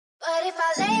if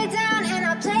I lay down and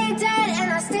I play dead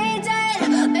and I stay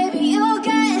dead, maybe you'll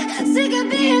get sick of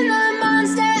being the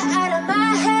monster out of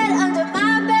my head, under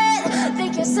my bed.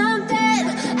 Think you're something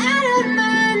out of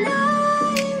my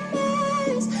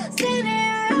nightmares,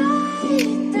 standing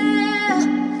right there.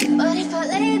 But if I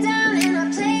lay down and I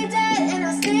play dead and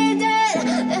I stay dead,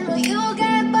 then will you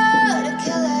get bored of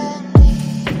killing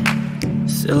me?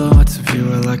 Silhouettes of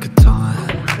you are like a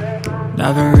taunt.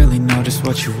 Never really know just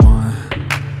what you want.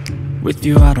 With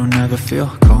you I don't ever feel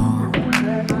calm.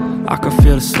 I can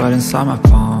feel the sweat inside my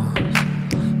palms.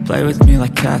 Play with me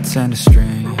like cats and a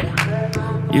string.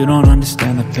 You don't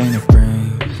understand the pain it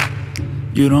brings.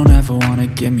 You don't ever wanna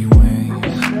give me wings.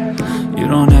 You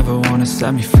don't ever wanna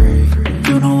set me free.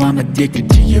 You know I'm addicted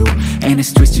to you, and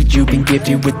it's twisted, you've been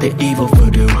gifted with the evil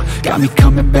voodoo. Got me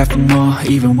coming back for more,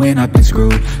 even when I've been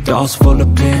screwed. Dolls full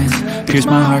of pins, pierce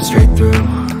my heart straight through.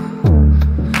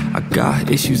 I got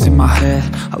issues in my head,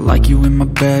 I like you in my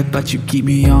bed, but you keep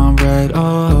me on red.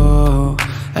 Oh,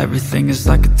 everything is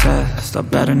like a test, I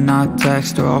better not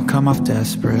text or I'll come off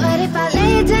desperate. But if I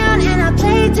lay down and I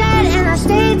play dead and I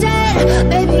stay dead,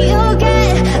 baby you'll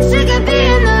get sick of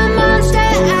being the monster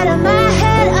out of my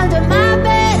head, under my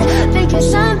bed. Think you're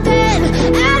something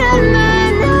out of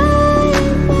my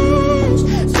nightmares,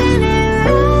 standing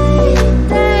right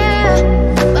there.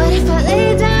 But if I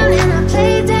lay down and I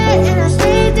play dead and I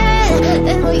stay dead,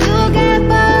 then will you get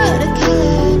bored of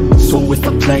killing me? So if I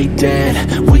play dead,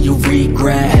 will you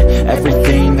regret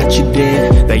everything that you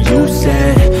did, that you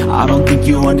said? I don't think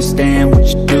you understand what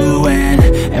you're doing,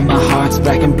 and my heart's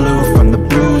black and blue from the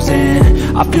bruising.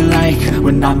 I feel like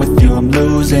when I'm with you I'm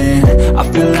losing. I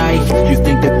feel like you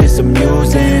think that this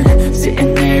amusing,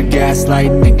 sitting there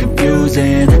gaslighting and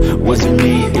confusing. Was it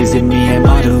me? Is it me? Am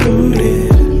I deluded?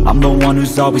 I'm the one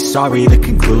who's always sorry, the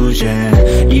conclusion,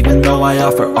 even though I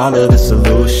offer all of the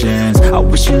solutions. I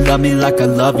wish you loved me like I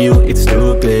love you, it's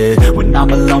stupid. When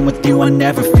I'm alone with you I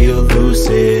never feel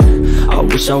lucid. I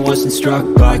wish I wasn't struck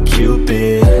by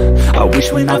Cupid. I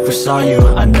wish when I first saw you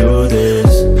I knew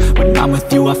this. When I'm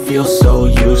with you I feel so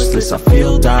useless, I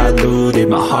feel diluted,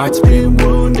 my heart's been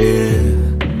wounded.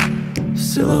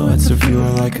 Silhouettes of you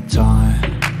are like a taunt.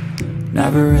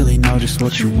 Never really know just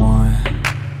what you want.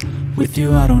 With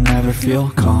you I don't ever feel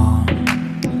calm.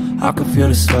 I can feel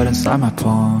the sweat inside my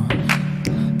palms.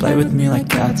 Play with me like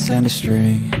cats and a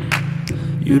string.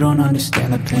 You don't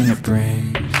understand the pain it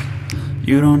brings.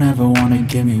 You don't ever wanna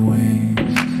give me wings.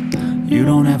 You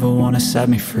don't ever wanna set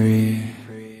me free.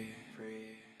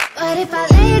 But if I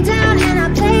lay down and I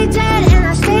play dead and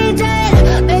I stay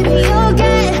dead, baby you'll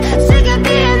get sick of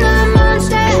being the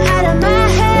monster out of my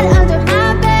head, under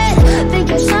my bed. Think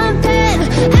you're something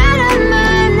out of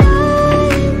my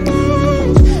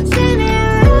nightmares,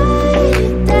 standing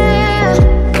right there.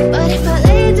 But if I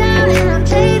lay down and I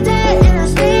play dead and I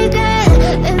stay dead,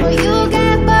 then will you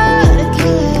get bored of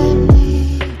killing me?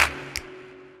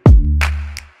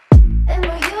 Then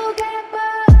will you get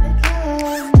bored of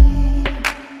killing me?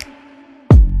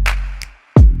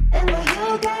 And will you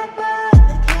get bored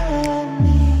of killing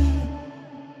me?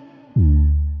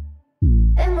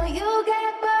 And will you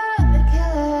get bored of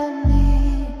killing me?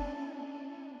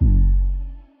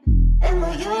 And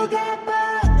will you get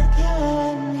bored of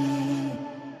killing me?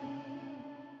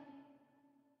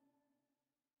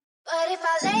 But if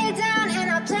I lay down and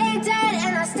I play dead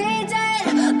and I stay dead,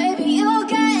 baby you'll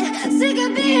get sick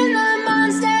of being the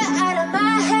monster out of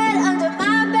my head, under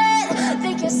my bed.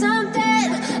 Think you're something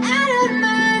out of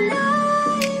my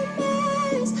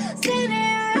nightmares,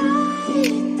 standing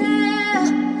right there.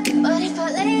 But if I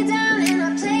lay down and I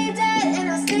play dead and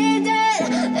I stay dead,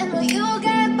 then will you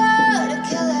get bored of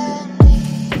killing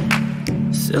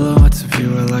me? Silhouettes of you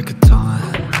are like a taunt.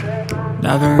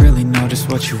 Never really know just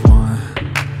what you want.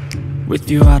 With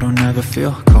you I don't ever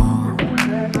feel calm.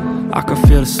 I can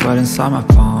feel the sweat inside my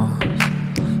palms.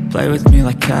 Play with me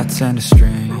like cats and a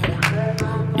string.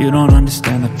 You don't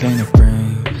understand the pain it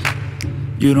brings.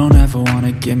 You don't ever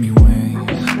wanna give me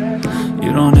wings.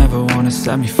 You don't ever wanna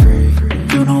set me free.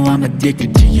 You know I'm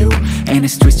addicted to you, and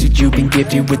it's twisted, you've been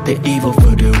gifted with the evil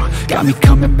voodoo. Got me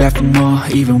coming back for more,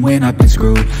 even when I've been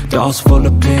screwed. Dolls full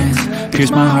of pins,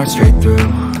 pierce my heart straight through.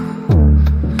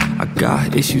 I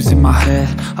got issues in my head,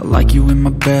 I like you in my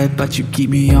bed, but you keep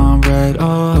me on red.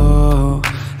 Oh,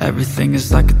 everything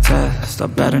is like a test, I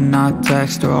better not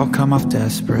text or I'll come off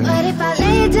desperate. But if I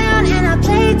lay down and I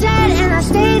play dead and I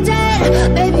stay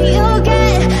dead, baby you'll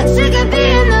get sick of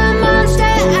being the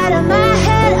monster out of my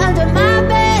head, under my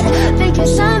bed. Think you're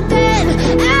something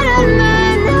out of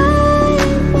my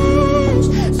nightmares,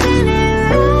 standing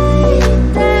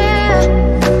right there.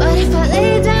 But if I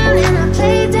lay down and I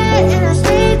play dead and I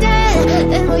stay dead,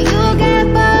 then will you get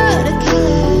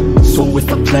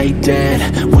play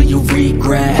dead, will you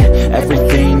regret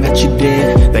everything that you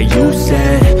did, that you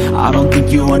said? I don't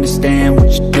think you understand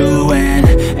what you're doing,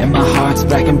 and my heart's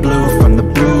black and blue from the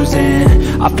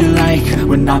bruising. I feel like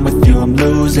when I'm with you I'm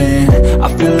losing.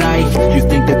 I feel like you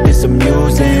think that this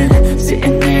amusing,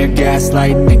 sitting there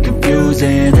gaslighting and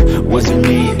confusing. Was it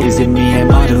me? Is it me?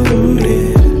 Am I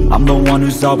deluded? I'm the one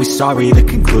who's always sorry, the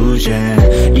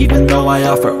conclusion, even though I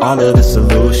offer all of the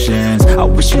solutions. I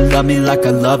wish you loved me like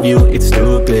I love you, it's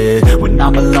stupid. When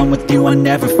I'm alone with you I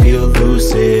never feel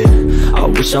lucid. I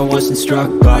wish I wasn't struck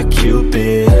by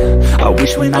Cupid. I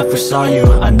wish when I first saw you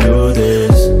I knew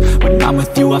this. When I'm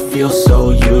with you I feel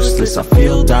so useless, I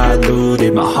feel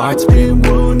diluted, my heart's been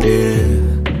wounded.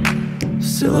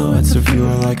 Silhouettes of you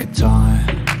are like a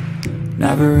taunt,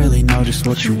 never really know just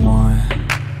what you want.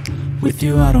 With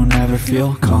you I don't ever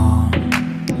feel calm,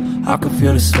 I can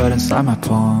feel the sweat inside my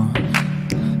palms.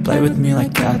 Play with me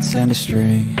like cats and a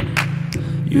string,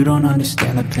 you don't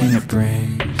understand the pain it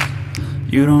brings.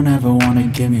 You don't ever wanna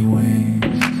give me wings,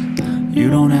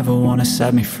 you don't ever wanna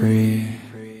set me free.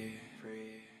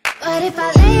 But if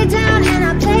I lay down and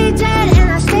I play dead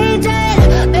and I stay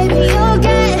dead, baby you'll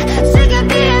get sick of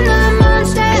being the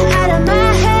monster out of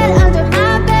my head, under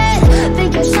my bed,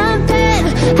 thinking something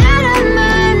out of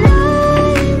my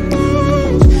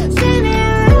nightmares, see me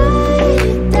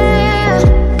right there.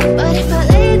 But if I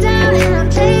lay down and I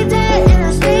play dead and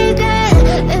I stay dead,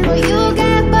 then will you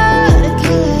get bored of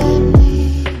killing me?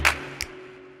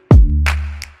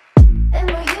 Then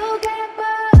will you get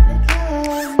bored of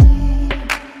killing me?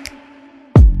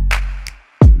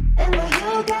 And will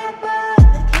you get bored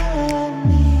of killing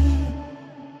me?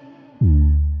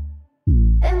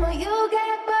 And will you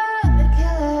get bored of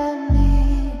killing me?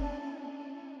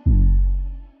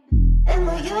 And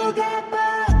will you get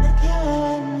bored of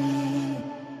killing me?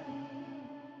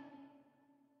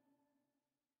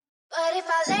 But if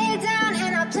I lay down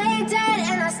and I play dead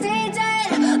and I stay dead,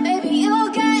 baby you'll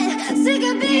get sick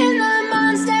of being the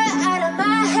monster out of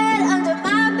my head, under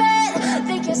my bed,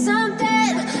 thinking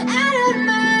something out of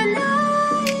my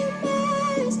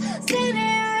nightmares, see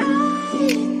me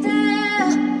right there.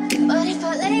 But if I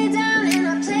lay down and I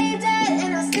play dead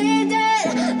and I stay dead,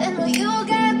 then will you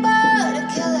get bored of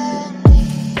killing me?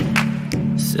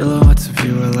 Silhouettes of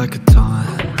you are like a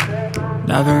taunt,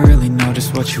 never really know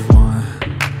just what you want.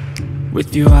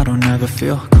 With you I don't ever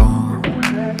feel calm,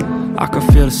 I can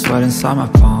feel the sweat inside my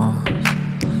palms.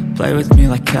 Play with me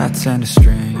like cats and a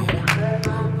string,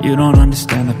 you don't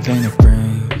understand the pain it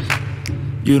brings.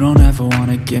 You don't ever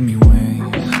wanna give me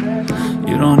wings,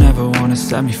 you don't ever wanna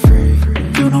set me free.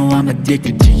 You know I'm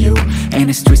addicted to you, and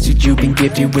it's twisted, you've been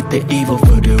gifted with the evil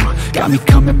voodoo. Got me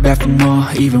coming back for more,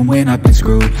 even when I've been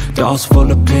screwed. Dolls full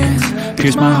of pins,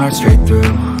 pierce my heart straight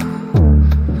through.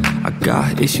 I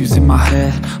got issues in my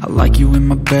head, I like you in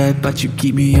my bed, but you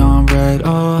keep me on red.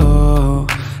 Oh,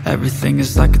 everything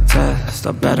is like a test,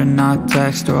 I better not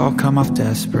text or I'll come off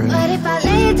desperate. But if I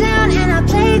lay down and I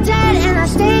play dead and I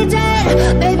stay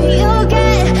dead, baby you'll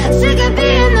get sick of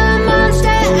being the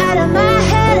monster out of my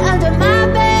head, under my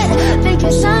bed,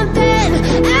 thinking something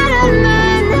out of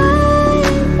my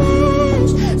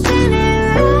nightmares, see me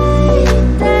right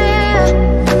there.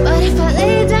 But if I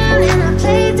lay down and I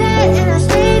play dead and I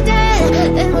stay dead,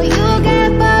 then will you get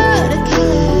bored of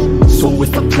killing me? So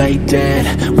if I play dead,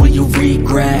 will you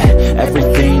regret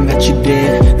everything that you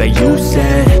did, that you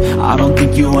said? I don't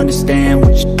think you understand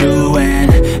what you're doing,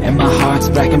 and my heart's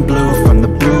black and blue from the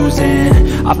bruising.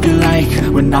 I feel like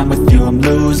when I'm with you I'm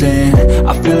losing.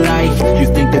 I feel like you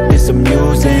think that this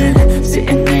amusing,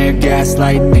 sitting there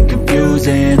gaslighting and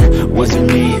confusing. Was it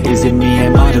me? Is it me?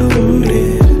 Am I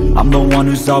deluded? I'm the one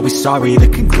who's always sorry, the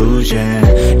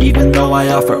conclusion, even though I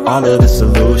offer all of the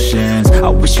solutions. I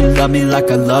wish you loved me like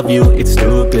I love you, it's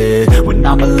stupid. When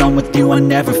I'm alone with you I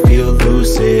never feel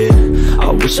lucid. I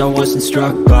wish I wasn't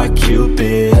struck by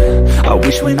Cupid. I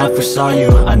wish when I first saw you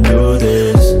I knew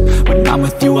this. When I'm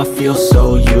with you I feel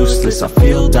so useless, I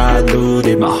feel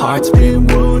diluted, my heart's been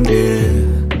wounded.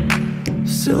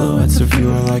 Silhouettes of you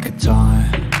are like a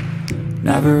taunt,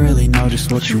 never really know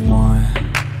just what you want.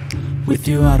 With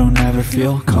you I don't ever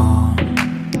feel calm,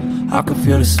 I can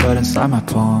feel the sweat inside my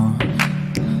palms.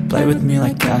 Play with me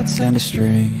like cats and a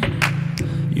string,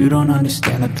 you don't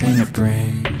understand the pain it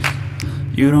brings.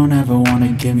 You don't ever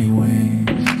wanna give me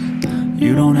wings,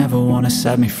 you don't ever wanna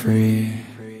set me free.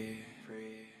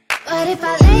 But if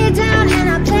I lay down and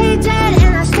I play dead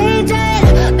and I stay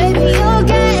dead, baby you'll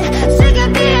get sick of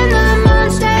being the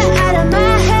monster out of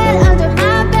my head, under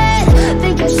my bed,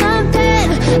 thinking something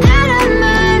out of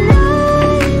my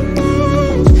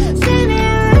nightmares, see me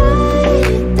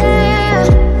right there.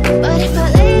 But if I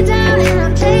lay down and I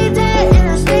play dead and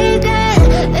I stay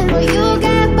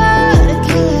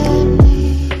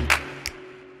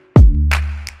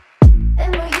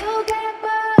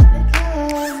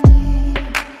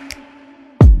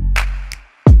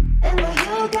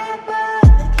you get bored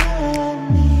of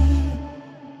killing me?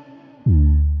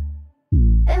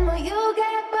 And will you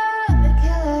get bored of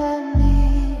killing me?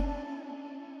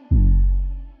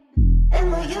 And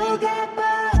will you get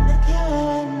bored of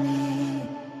killing me?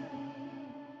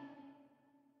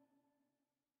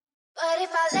 But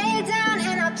if I lay down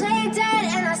and I play dead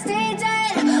and I stay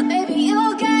dead, maybe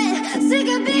you'll get sick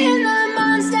of being the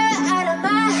monster out of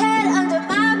my head, under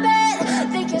my bed.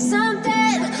 Think you're something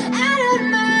out of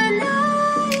my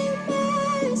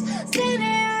nightmares,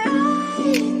 standing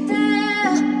right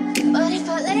there. But if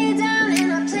I lay down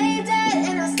and I play dead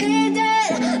and I stay dead,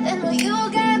 then will you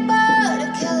get bored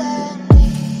of killing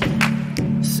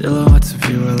me? Silhouettes of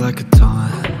you are like a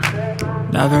taunt.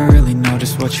 Never really know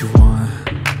just what you want.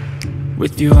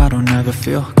 With you I don't ever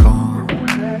feel calm.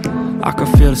 I can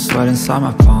feel the sweat inside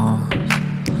my palms.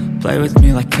 Play with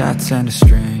me like cats and a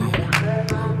string.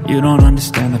 You don't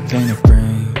understand the pain it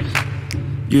brings.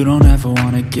 You don't ever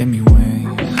wanna give me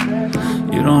wings.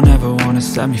 You don't ever wanna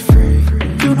set me free.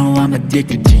 You know I'm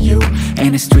addicted to you,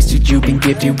 and it's twisted, you've been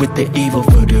gifted with the evil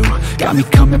voodoo. Got me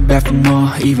coming back for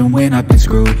more, even when I've been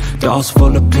screwed. Dolls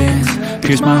full of pins,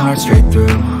 pierce my heart straight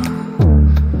through.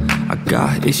 I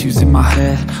got issues in my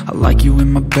head, I like you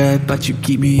in my bed, but you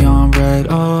keep me on red.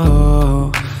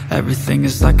 Oh, everything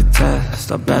is like a test,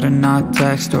 I better not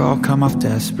text or I'll come off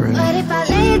desperate. But if I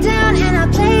lay down and I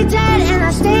play dead and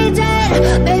I stay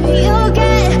dead, baby you'll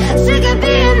get sick of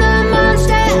being the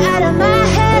monster out of my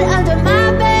head, under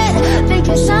my bed. Think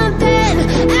you're something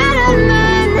out of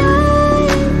my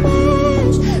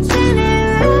nightmares, standing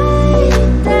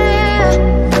right there.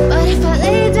 But if I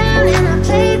lay down and I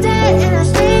play dead and I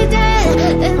stay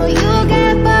dead, then will you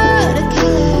get bored of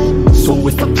killing me? So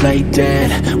if I play dead,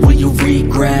 will you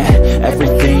regret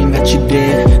everything that you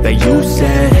did, that you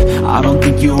said? I don't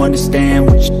think you understand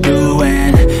what you're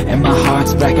doing, and my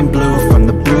heart's black and blue from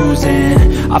the bruising.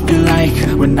 I feel like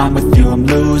when I'm with you I'm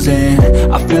losing.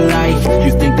 I feel like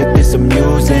you think that this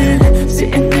amusing,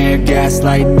 sitting there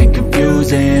gaslighting and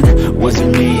confusing. Was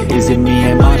it me? Is it me?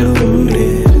 Am I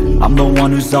deluded? I'm the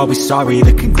one who's always sorry,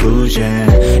 the conclusion,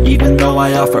 even though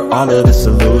I offer all of the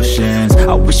solutions.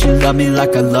 I wish you loved me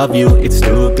like I love you, it's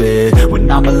stupid. When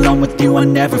I'm alone with you I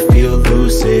never feel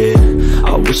lucid.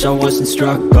 I wish I wasn't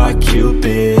struck by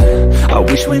Cupid. I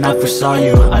wish when I first saw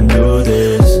you I knew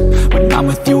this. When I'm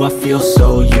with you I feel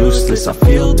so useless, I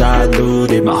feel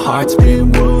diluted, my heart's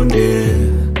been wounded.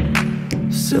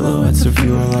 Silhouettes of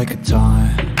you are like a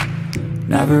taunt.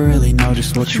 Never really know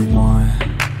just what you want.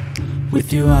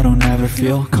 With you I don't ever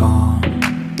feel calm.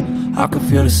 I can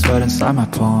feel the sweat inside my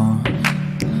palms.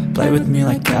 Play with me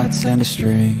like cats and a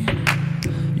string.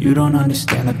 You don't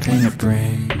understand the pain it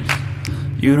brings.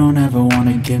 You don't ever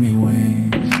wanna give me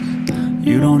wings.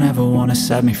 You don't ever wanna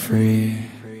set me free.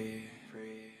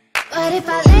 But if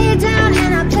I lay down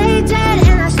and I play dead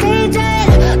and I stay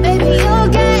dead, baby you'll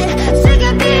get sick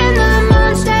of being the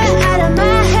monster out of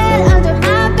my head, under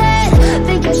my bed.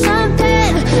 Think you're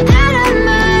something out of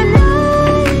my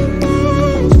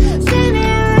nightmares,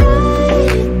 standing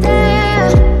right there.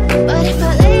 But if I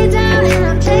lay down and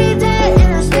I play dead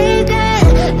and I stay dead,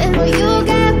 then will you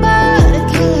get bored of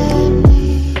killing me?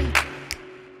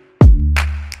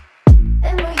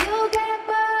 And will you get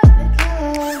bored of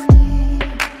killing me?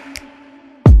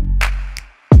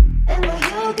 And will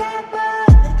you get bored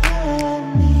of killing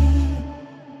me?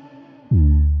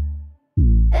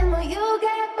 And will you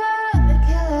get bored of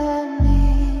killing me?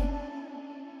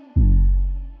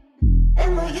 And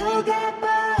will you get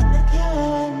bored of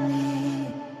killing me?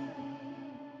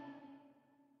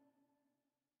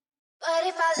 But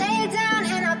if I lay down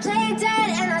and I play dead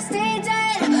and I stay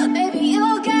dead, baby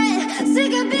you'll get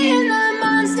sick of being the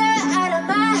monster out of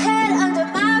my head, under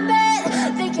my bed.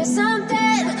 Think you're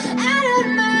something out of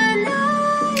my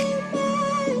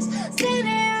nightmares,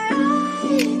 standing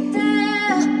right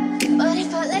there. But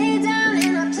if I lay down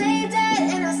and I play dead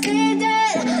and I stay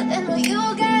dead, then will you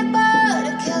get bored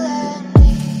of killing me?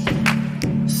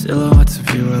 Silhouettes of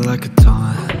you are like a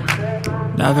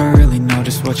taunt. Never really know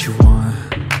just what you want.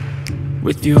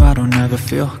 With you I don't ever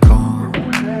feel calm.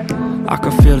 I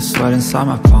can feel the sweat inside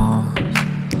my palms.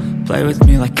 Play with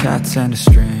me like cats and a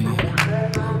string.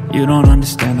 You don't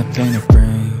understand the pain it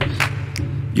brings.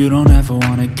 You don't ever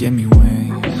wanna give me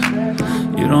wings.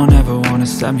 You don't ever wanna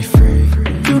set me free.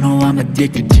 You know I'm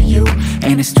addicted to you,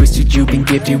 and it's twisted, you've been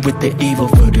gifted with the evil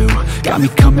voodoo. Got me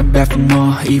coming back for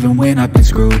more, even when I've been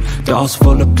screwed. Dolls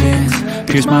full of pins,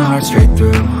 pierce my heart straight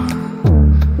through.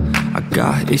 I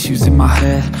got issues in my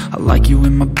head, I like you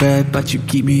in my bed, but you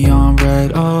keep me on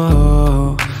red.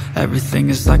 Oh, everything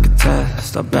is like a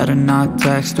test, I better not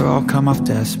text or I'll come off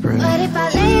desperate. But if I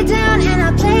lay down and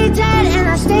I play dead and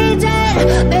I stay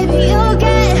dead,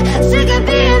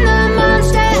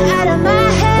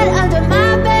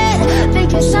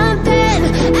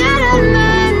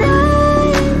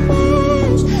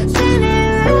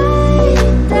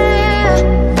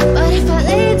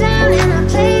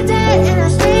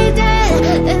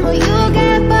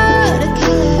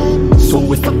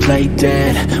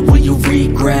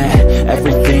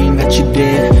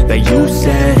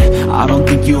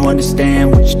 you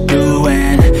understand what you're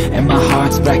doing. And my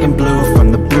heart's black and blue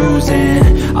from the bruising.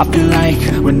 I feel like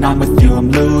when I'm with you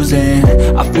I'm losing.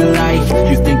 I feel like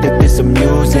you think that this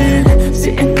amusing.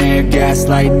 Sitting there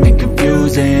gaslighting and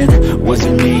confusing. Was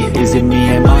it me? Is it me?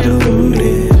 Am I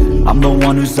deluded? I'm the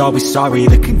one who's always sorry,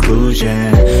 the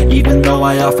conclusion. Even though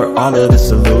I offer all of the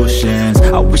solutions.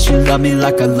 I wish you loved me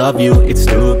like I love you, it's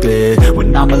stupid.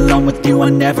 When I'm alone with you I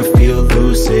never feel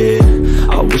lucid.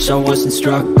 I wish I wasn't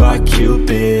struck by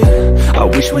Cupid. I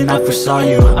wish when I first saw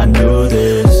you I knew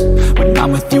this. When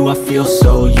I'm with you I feel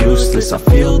so useless. I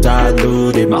feel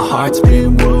diluted, my heart's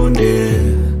been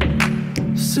wounded.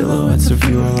 Silhouettes of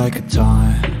you are like a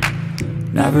taunt.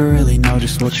 Never really know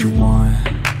just what you want.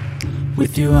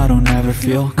 With you I don't ever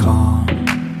feel calm.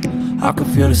 I can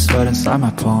feel the sweat inside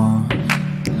my palm.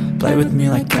 Play with me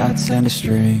like cats and a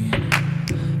string.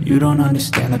 You don't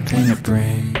understand the pain it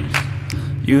brings.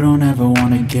 You don't ever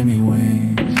wanna give me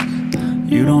wings.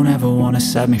 You don't ever wanna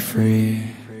set me free.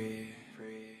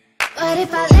 But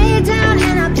if I lay down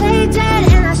and I play dead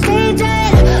and I stay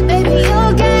dead, baby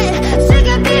you'll get sick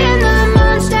of being the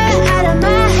monster out of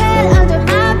my head, under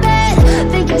my bed.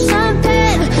 Think you're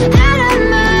something out of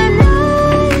my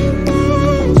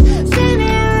nightmares. See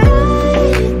me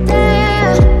right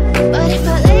there. But if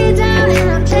I lay down and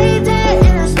I play dead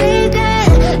and I stay dead,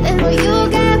 then will you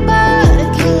get bored of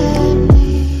killing me?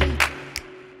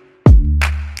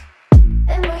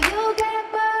 Then will you get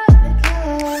bored of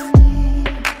killing me?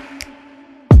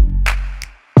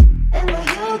 And will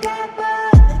you get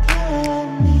bored of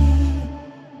killing me?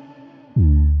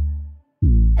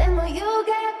 And will you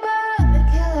get bored of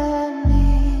killing me?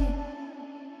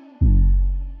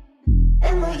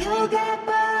 And will you get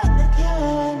bored of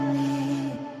killing me?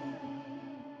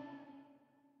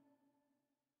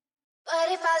 But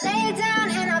if I lay down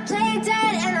and I play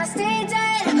dead and I stay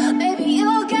dead, baby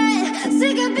you'll get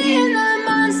sick of being the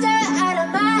monster out of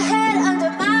my head,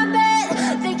 under my bed.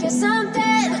 Think you're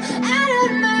something out of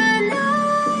my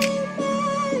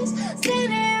nightmares. See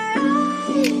me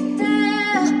right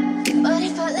there. But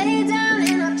if I lay down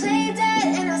and I play dead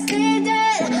and I stay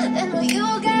dead, then will you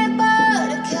get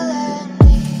bored of killing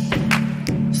me?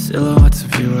 Silhouettes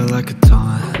of you are like a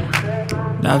taunt.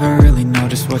 Never really know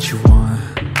just what you want.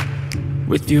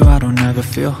 With you I don't ever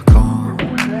feel calm.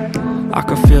 I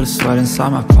can feel the sweat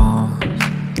inside my palm.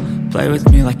 Play with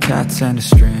me like cats and a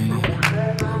string.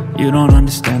 You don't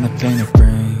understand the pain it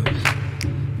brings.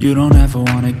 You don't ever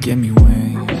wanna give me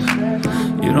wings.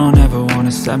 You don't ever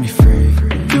wanna set me free.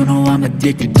 You know I'm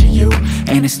addicted to you,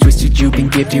 and it's twisted, you've been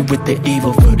gifted with the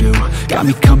evil voodoo. Got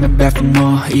me coming back for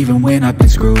more, even when I've been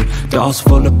screwed. Dolls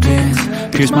full of pins,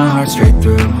 pierce my heart straight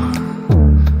through.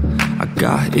 I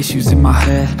got issues in my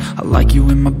head, I like you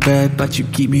in my bed, but you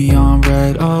keep me on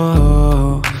red.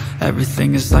 Oh,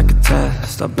 everything is like a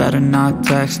test, I better not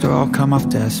text or I'll come off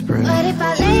desperate. But if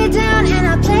I lay down and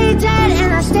I play dead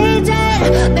and I stay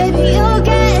dead, baby you'll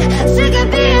get sick of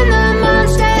being the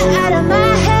monster out of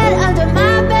my head, under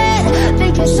my bed.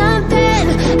 Think you're something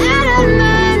out of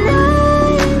my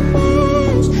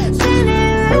nightmares. See me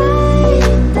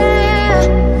right there.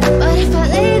 But if I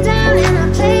lay down and I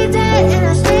play dead and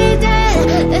I stay dead,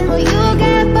 then will you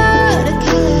get bored of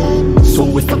killing me? So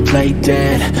if I play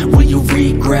dead, will you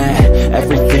regret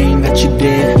everything that you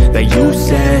did, that you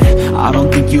said? I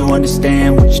don't think you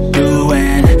understand what you're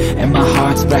doing. And my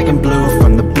heart's black and blue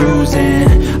from the bruising.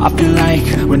 I feel like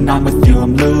when I'm with you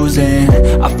I'm losing.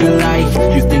 I feel like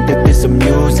you think that this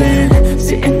amusing.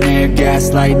 Sitting there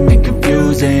gaslighting and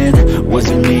confusing. Was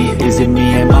it me? Is it me?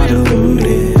 Am I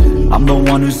deluded? I'm the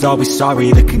one who's always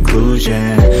sorry, the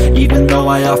conclusion. Even though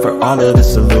I offer all of the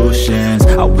solutions.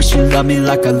 I wish you loved me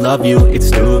like I love you, it's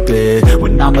stupid.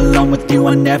 When I'm alone with you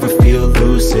I never feel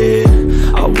lucid.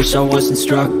 I wish I wasn't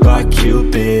struck by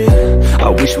Cupid. I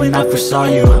wish when I first saw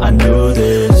you I knew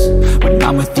this. When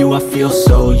I'm with you I feel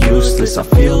so useless. I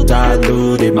feel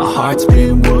diluted, my heart's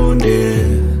been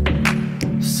wounded.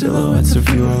 Silhouettes of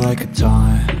you are like a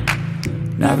taunt.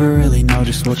 Never really know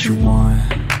just what you want.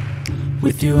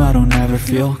 With you I don't ever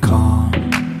feel calm.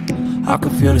 I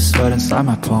can feel the sweat inside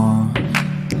my palm.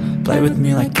 Play with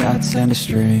me like cats and a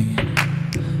string.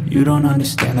 You don't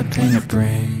understand the pain it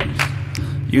brings.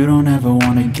 You don't ever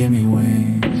wanna give me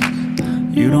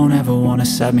wings. You don't ever wanna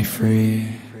set me free.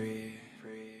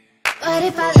 But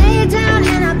if I lay down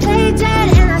and I play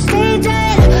dead and I stay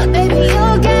dead, baby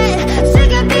you'll get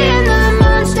sick of being the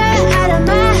monster out of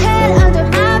my head, under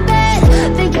my bed.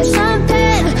 Think you're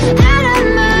something out of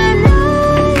my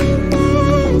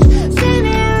nightmares. See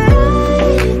me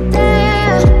right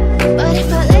there. But if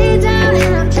I lay down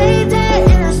and I play dead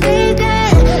and I stay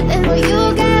dead, then will you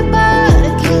get bored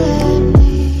of killing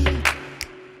me?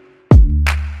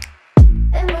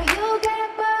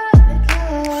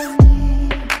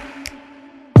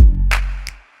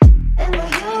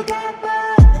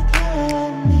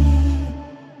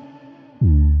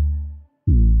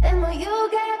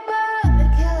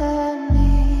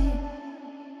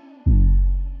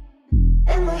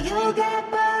 you get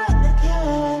bored of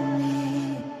killing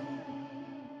me.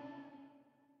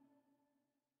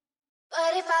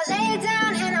 But if I lay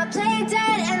down and I play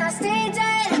dead and I stay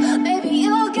dead, maybe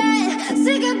you'll get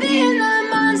sick of being the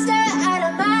monster out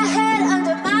of my head,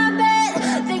 under my bed.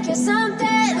 Think you're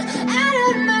something out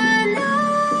of my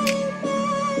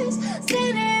nightmares,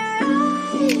 standing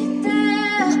right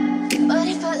there. But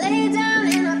if I lay down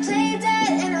and I play dead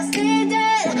and I stay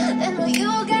dead, then will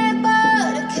you get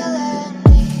bored of killing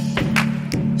me?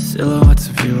 Silhouettes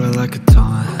of you are like a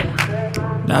taunt.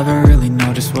 Never really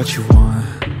know just what you want.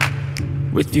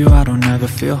 With you I don't ever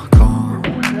feel calm.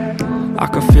 I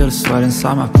can feel the sweat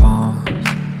inside my palms.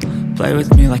 Play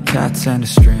with me like cats and a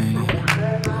string.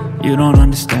 You don't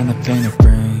understand the pain it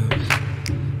brings.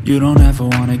 You don't ever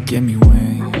wanna give me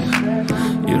wings.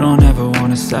 You don't ever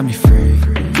wanna set me free.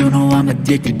 You know I'm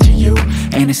addicted to you,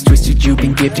 and it's twisted you've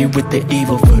been gifted with the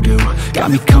evil voodoo. Got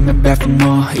me coming back for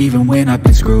more, even when I've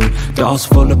been screwed. Dolls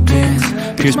full of pins,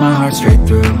 pierce my heart straight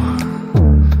through.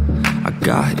 I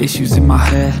got issues in my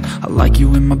head, I like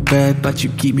you in my bed, but you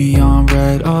keep me on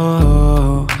red.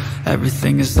 Oh,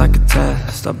 everything is like a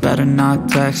test. I better not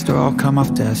text or I'll come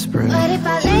off desperate. But if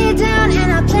I lay down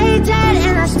and I play dead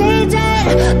and I stay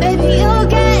dead, baby you'll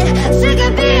get sick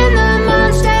of being the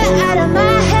monster out of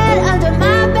my head, under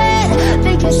my bed.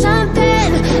 Think you're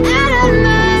something out of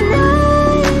my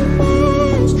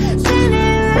nightmares,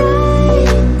 standing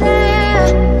right there.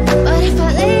 But if I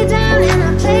lay down and I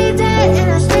play dead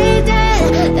and I stay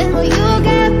dead, then will you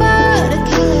get bored of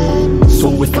killing me? So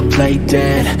if I play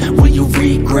dead, will you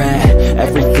regret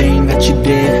everything that you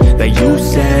did, that you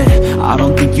said? I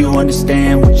don't think you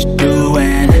understand what you're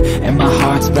doing, and my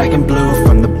heart's black and blue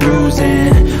from the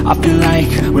bruising. I feel like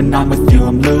when I'm with you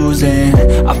I'm losing.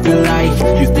 I feel like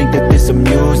you think that this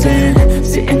amusing,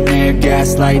 sitting there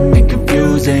gaslighting and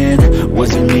confusing.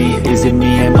 Was it me? Is it me?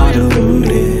 Am I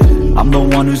deluded? I'm the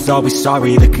one who's always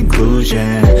sorry, the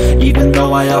conclusion, even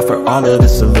though I offer all of the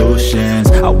solutions.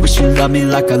 I wish you loved me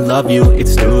like I love you,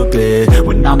 it's stupid.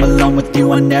 When I'm alone with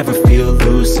you I never feel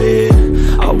lucid.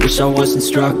 I wish I wasn't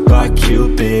struck by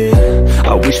Cupid.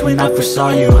 I wish when I first saw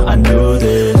you I knew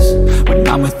this. When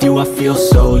I'm with you I feel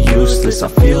so useless, I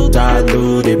feel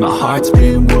diluted, my heart's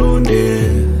been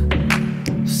wounded.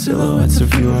 Silhouettes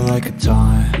of you are like a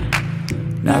taunt.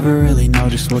 Never really know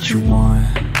just what you want.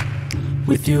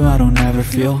 With you I don't ever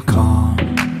feel calm.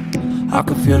 I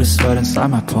can feel the sweat inside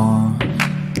my palms.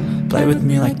 Play with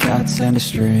me like cats and a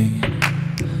string.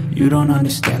 You don't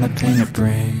understand the pain it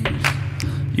brings.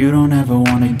 You don't ever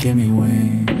wanna give me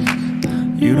wings.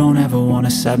 You don't ever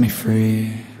wanna set me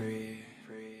free.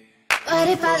 But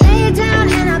if I lay down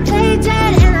and I play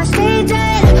dead and I stay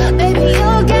dead, baby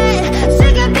you'll get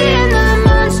sick of being the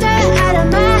monster out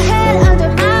of my head, under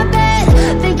my bed.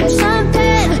 Think you're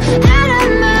something out of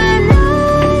my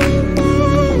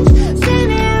nightmares,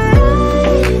 standing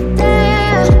right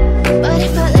there. But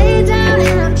if I lay down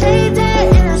and I play dead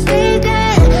and I stay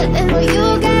dead, then will you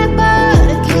get bored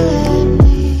of killing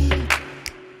me?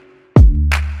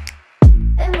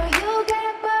 Then will you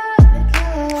get bored of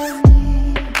killing me?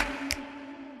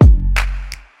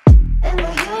 And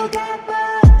will you get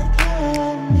bored of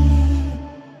killing me?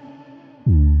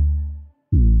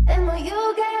 And will you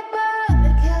get bored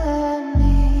of killing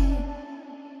me?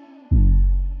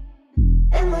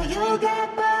 And will you get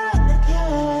bored of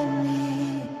killing me?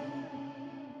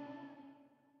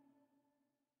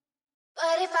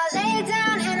 But if I lay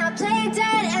down and I play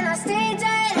dead and I stay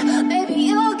dead, maybe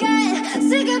you'll get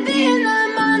sick of being the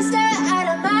monster out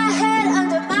of my head,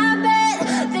 under my bed.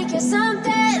 Think you're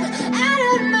something out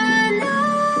of my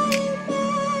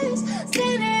nightmares,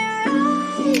 standing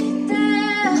right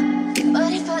there.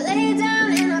 But if I lay down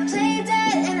and I play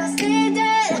dead and I stay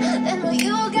dead, then will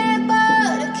you get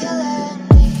bored of killing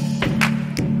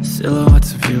me?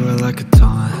 Silhouettes of you are like a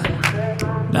taunt.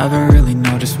 Never really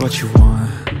know just what you want.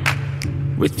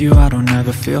 With you I don't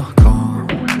ever feel calm.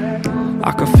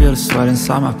 I can feel the sweat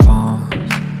inside my palms.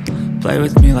 Play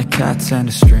with me like cats and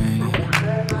a string.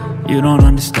 You don't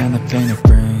understand the pain it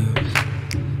brings.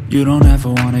 You don't ever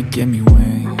wanna give me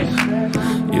wings.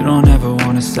 You don't ever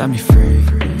wanna set me free.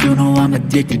 You know I'm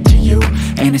addicted to you,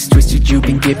 and it's twisted you've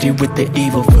been gifted with the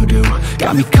evil voodoo.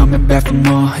 Got me coming back for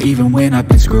more, even when I've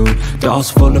been screwed.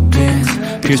 Dolls full of pins,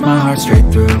 pierce my heart straight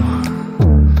through.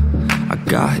 I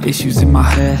got issues in my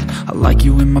head, I like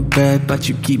you in my bed, but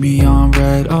you keep me on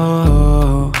red.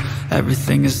 Oh,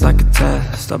 everything is like a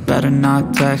test. I better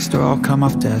not text or I'll come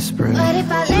off desperate. But if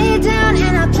I lay down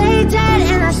and I play dead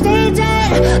and I stay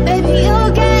dead, baby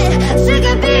you'll get sick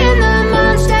of being the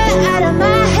monster out of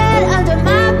my head, under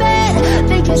my bed.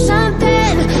 Think you're something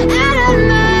out of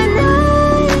my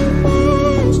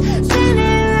nightmares,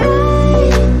 standing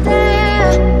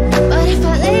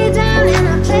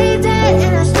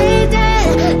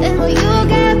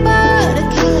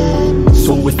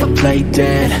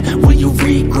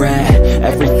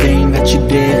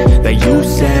that you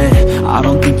said. I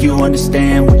don't think you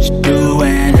understand what you're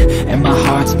doing, and my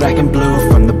heart's black and blue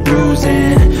from the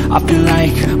bruising. I feel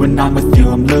like when I'm with you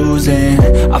I'm losing.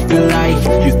 I feel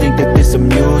like you think that this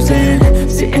amusing,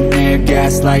 sitting there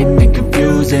gaslighting and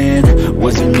confusing.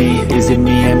 Was it me? Is it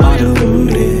me? Am I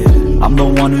deluded? I'm the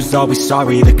one who's always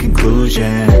sorry, the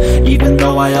conclusion, even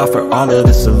though I offer all of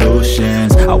the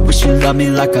solutions. I wish you loved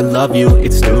me like I love you,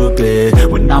 it's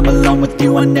stupid. When I'm alone with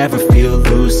you I never feel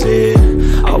lucid.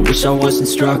 I wish I wasn't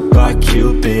struck by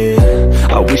Cupid.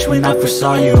 I wish when I first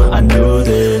saw you I knew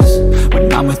this.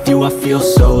 When I'm with you I feel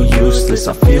so useless,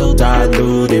 I feel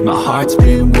diluted, my heart's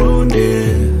been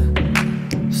wounded.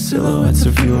 Silhouettes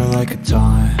of you are like a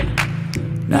taunt,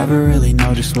 never really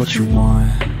know just what you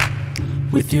want.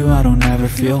 With you I don't ever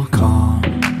feel calm,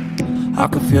 I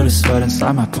can feel the sweat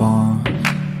inside my palm.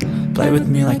 Play with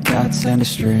me like cats and a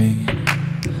string,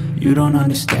 you don't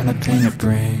understand the pain it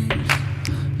brings.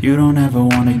 You don't ever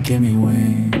wanna give me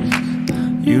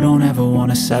wings, you don't ever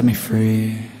wanna set me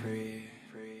free.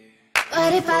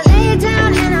 But if I lay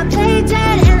down and I play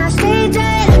dead and I stay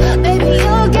dead, baby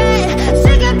you'll get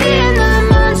sick of being the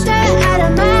monster out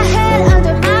of my head,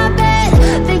 under my bed,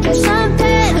 thinking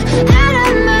something out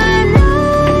of my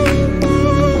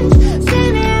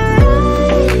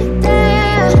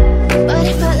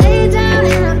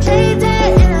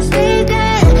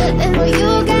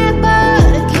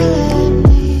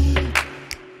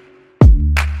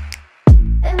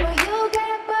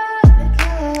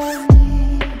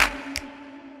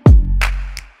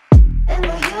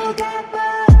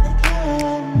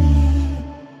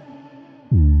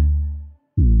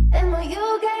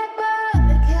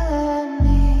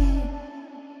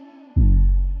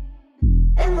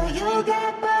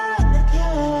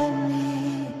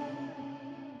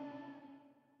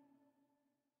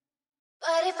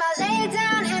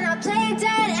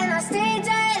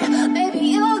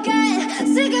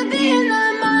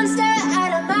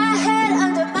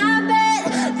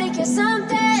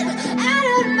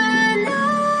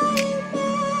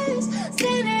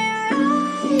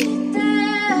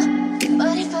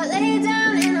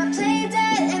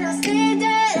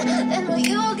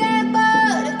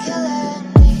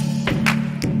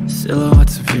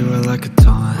Silhouettes of you are like a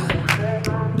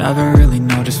taunt, never really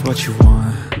know just what you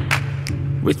want.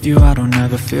 With you I don't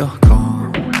ever feel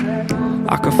calm,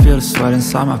 I can feel the sweat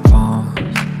inside my palms.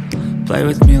 Play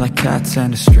with me like cats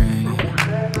and a string,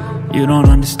 you don't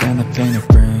understand the pain it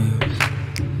brings.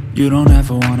 You don't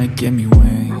ever wanna give me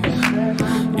wings,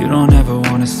 you don't ever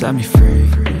wanna set me free.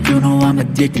 You know I'm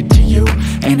addicted to you,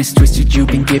 and it's twisted, you've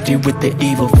been gifted with the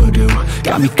evil voodoo.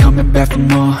 Got me coming back for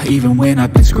more, even when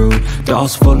I've been screwed.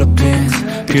 Dolls full of pins,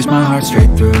 pierce my heart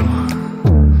straight through.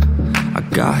 I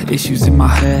got issues in my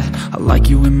head, I like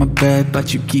you in my bed,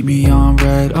 but you keep me on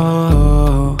red.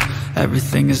 Oh,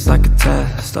 everything is like a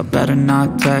test, I better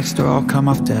not text or I'll come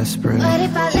off desperate. But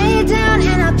if I lay down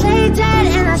and I play dead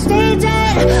and I stay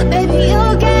dead, baby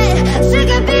you'll get sick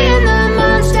of being the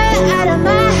monster out of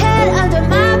my head, under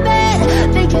my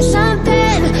bed, thinking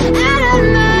something out of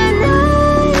my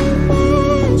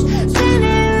nightmares,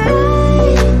 standing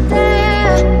right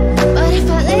there. But if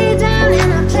I lay down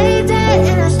and I play dead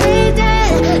and I stay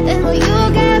dead, then will you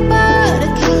get bored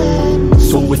of killing me?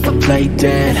 So if I play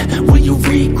dead, will you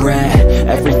regret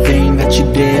everything that you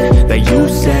did, that you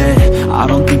said? I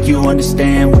don't think you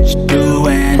understand what you're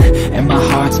doing, and my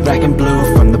heart's black and blue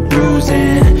from the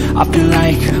bruising. I feel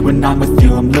like when I'm with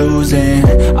you I'm losing.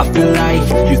 I feel like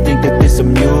you think that this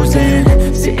amusing,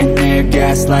 sitting there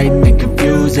gaslighting and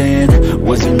confusing.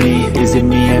 Was it me? Is it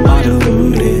me? Am I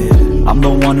deluded? I'm the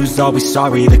one who's always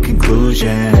sorry, the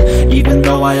conclusion, even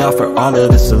though I offer all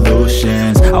of the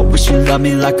solutions. I wish you loved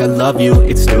me like I love you,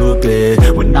 it's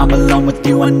stupid. When I'm alone with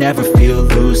you I never feel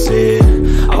lucid.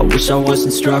 I wish I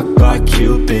wasn't struck by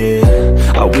Cupid.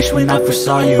 I wish when I first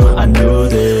saw you I knew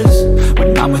this.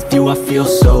 When I'm with you I feel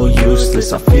so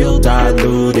useless, I feel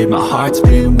diluted, my heart's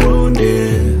been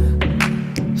wounded.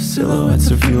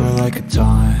 Silhouettes of you are like a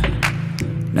taunt,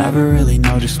 never really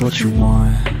know just what you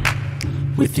want.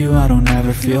 With you I don't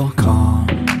ever feel calm,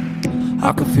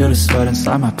 I can feel the sweat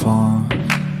inside my palms.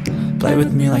 Play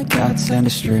with me like cats and a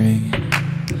string,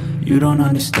 you don't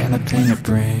understand the pain it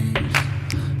brings.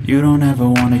 You don't ever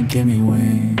wanna give me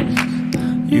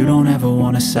wings, you don't ever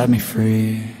wanna set me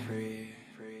free.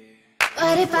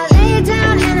 But if I lay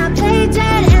down and I play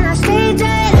dead and I stay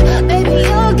dead, baby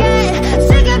you'll get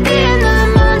sick of being the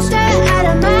monster out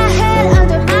of my head,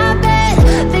 under my bed,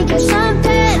 thinking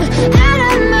something out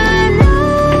of my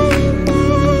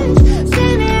nightmares,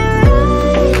 standing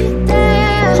right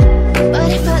there. But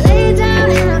if I lay down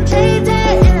and I play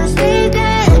dead and I stay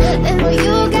dead, then will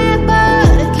you get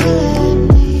bored of killing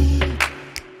me?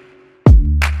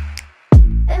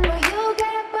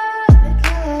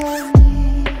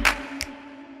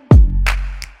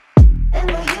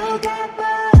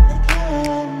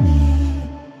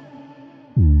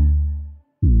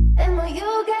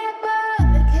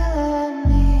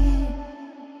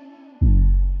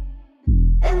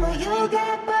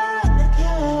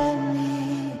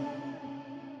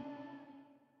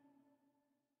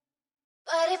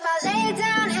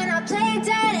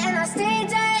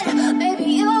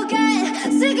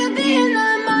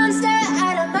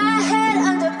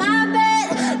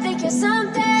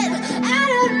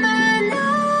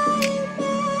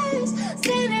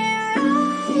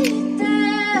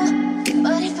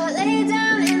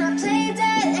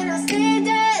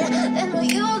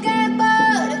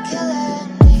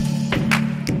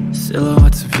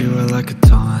 like a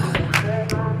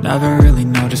taunt. Never really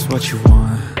know just what you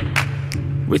want.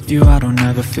 With you I don't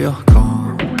ever feel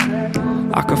calm.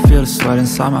 I can feel the sweat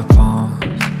inside my palms.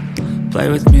 Play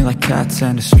with me like cats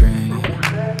and a string.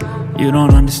 You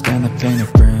don't understand the pain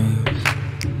it brings.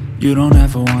 You don't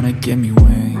ever wanna give me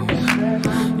wings.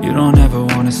 You don't ever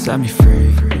wanna set me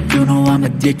free. You know I'm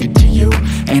addicted to you,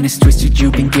 and it's twisted,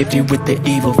 you've been gifted with the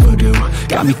evil voodoo.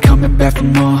 Got me coming back for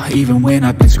more, even when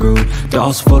I've been screwed.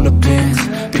 Dolls full of pins,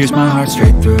 pierce my heart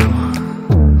straight through.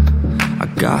 I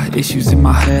got issues in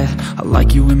my head, I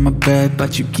like you in my bed,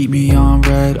 but you keep me on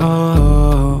red.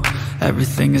 Oh,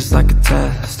 everything is like a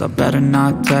test, I better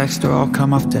not text or I'll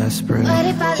come off desperate. But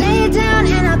if I lay down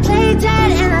and I play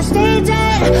dead and I stay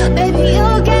dead, baby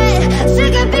you'll get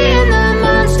sick of being the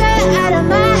monster out of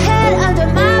my head, under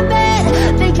my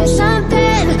bed, thinking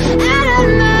something out of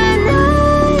my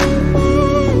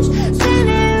nightmares,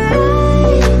 standing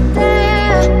right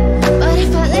there. But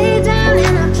if I lay down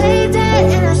and I play dead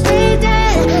and I stay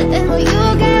dead, then will you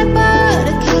get bored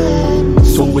of killing me?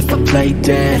 So if I play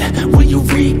dead, will you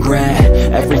regret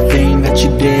everything that you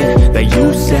did, that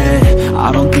you said?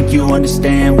 I don't think you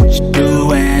understand what you're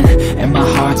doing, and my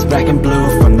heart's black and blue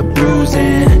from the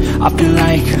bruising. I feel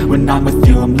like when I'm with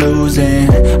you I'm losing.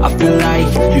 I feel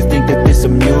like you think that this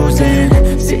amusing,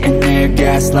 sitting there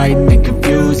gaslighting and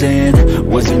confusing.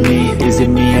 Was it me? Is it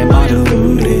me? Am I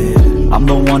deluded? I'm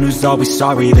the one who's always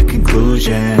sorry, the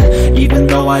conclusion, even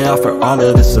though I offer all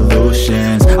of the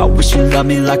solutions. I wish you loved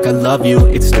me like I love you,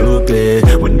 it's stupid.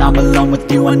 When I'm alone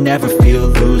with you I never feel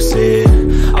lucid.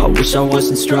 I wish I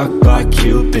wasn't struck by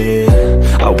Cupid.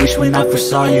 I wish when I first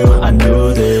saw you I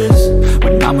knew this.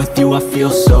 When I'm with you I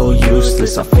feel so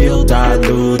useless, I feel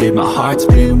diluted, my heart's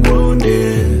been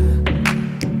wounded.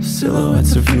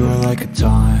 Silhouettes of you are like a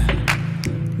taunt.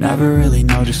 Never really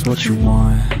know just what you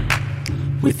want.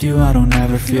 With you I don't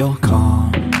ever feel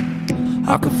calm.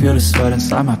 I can feel the sweat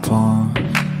inside my palms.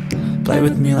 Play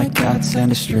with me like cats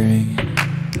and a string.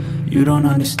 You don't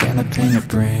understand the pain it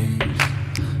brings.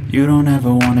 You don't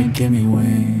ever wanna give me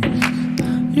wings.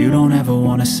 You don't ever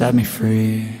wanna set me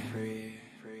free.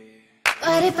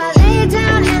 But if I lay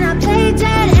down and I play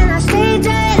dead and I stay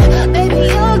dead, baby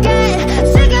you'll get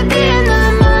sick of being the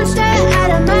monster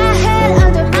out of my head,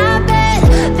 under my bed,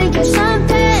 thinking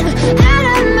something out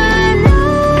of my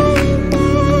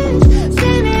nightmares,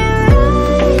 standing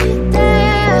right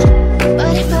there.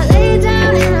 But if I lay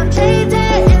down and I play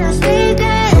dead and I stay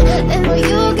dead, then will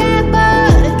you get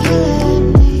bored of killing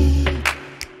me?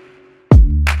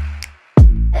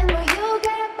 Then will you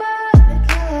get bored of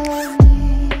killing me?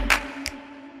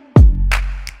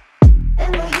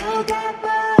 And will you get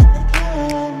bored of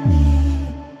killing me?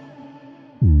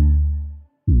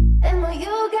 And will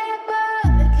you get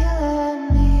bored of killing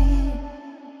me?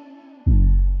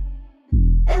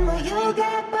 And will you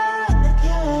get bored of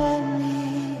killing me?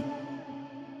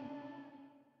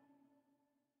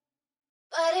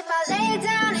 But if I lay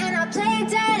down and I play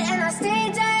dead and I stay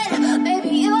dead,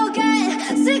 baby you'll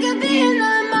get sick of being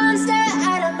the monster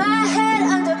out of my head,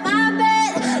 under my bed,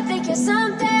 thinking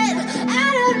something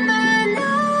out of my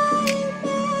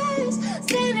nightmares,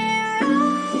 standing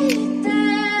right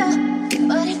there.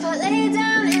 But if I lay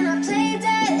down and I play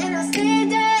dead and I stay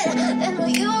dead, then will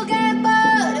you get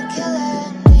bored of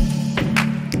killing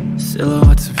me?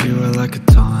 Silhouettes of you are like a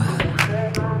taunt.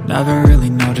 Never really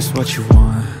know just what you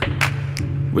want.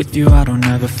 With you I don't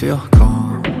ever feel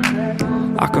calm.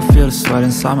 I can feel the sweat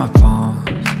inside my palms.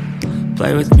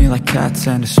 Play with me like cats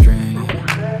and a string.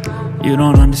 You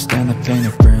don't understand the pain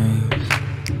it brings.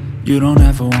 You don't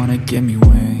ever wanna give me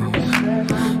wings.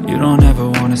 You don't ever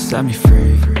wanna set me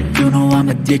free. You know I'm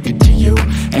addicted to you,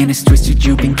 and it's twisted,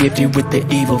 you've been gifted with the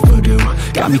evil voodoo.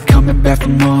 Got me coming back for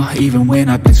more, even when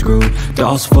I've been screwed.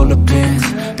 Dolls full of pins,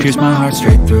 pierce my heart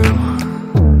straight through.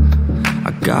 I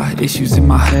got issues in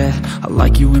my head, I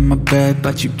like you in my bed,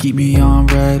 but you keep me on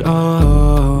red.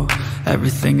 Oh,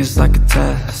 everything is like a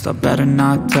test, I better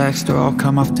not text or I'll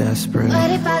come off desperate.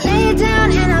 But if I lay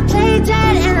down and I play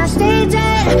dead and I stay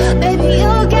dead, baby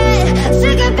you'll get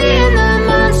sick of being the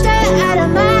monster out of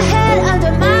my head,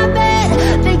 under my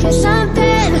bed, thinking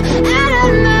something out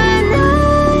of my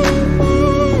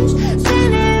nightmares,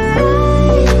 standing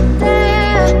right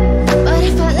there. But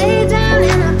if I lay down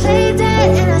and I play dead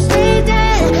and I stay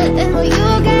dead, then will you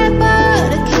get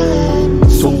bored of killing me?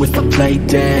 So if I play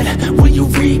dead, will you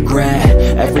regret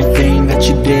everything that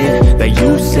you did, that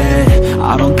you said?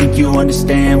 I don't think you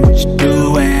understand what you're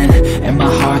doing, and my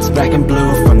heart's black and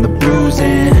blue from the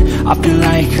bruising. I feel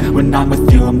like when I'm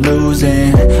with you I'm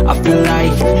losing. I feel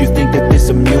like you think that this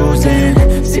amusing,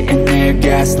 sitting there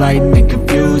gaslighting and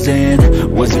confusing.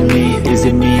 Was it me? Is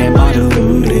it me? Am I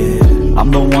deluded? I'm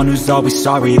I'm the one who's always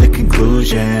sorry, the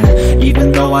conclusion.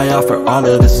 Even though I offer all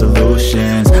of the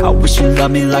solutions, I wish you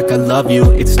loved me like I love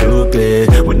you, it's stupid.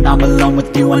 When I'm alone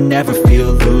with you, I never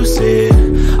feel lucid.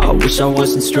 I wish I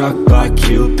wasn't struck by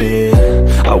Cupid.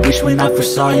 I wish when I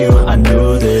first saw you, I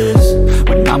knew this.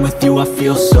 When I'm with you, I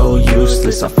feel so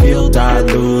useless. I feel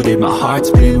diluted, my heart's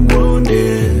been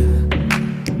wounded.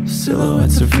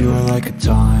 Silhouettes of you are like a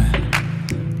taunt.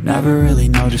 Never really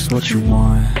know just what you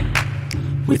want.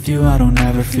 With you I don't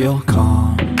ever feel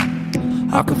calm.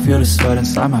 I can feel the sweat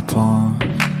inside my palm.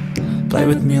 Play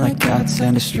with me like cats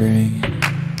and a string.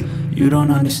 You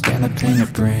don't understand the pain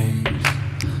it brings.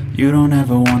 You don't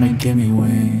ever wanna give me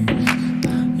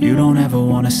wings. You don't ever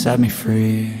wanna set me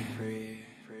free.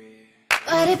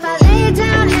 But if I lay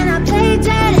down and I play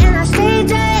dead and I stay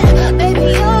dead, baby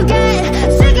you'll get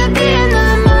sick of being the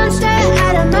monster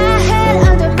out of my head,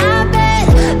 under my bed,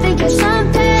 thinking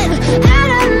something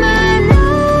out of my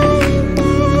nightmares,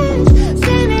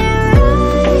 standing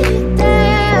right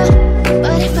there.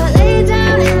 But if I lay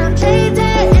down and I play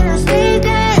dead and I stay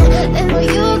dead, then will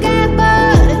you get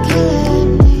bored of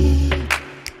killing me?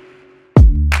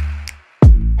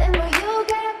 Then will you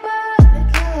get bored of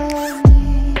killing me?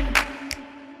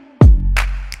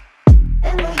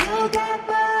 And will you get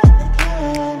bored of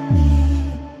killing me?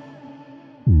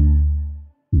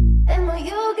 And will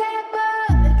you get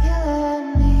bored of killing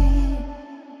me?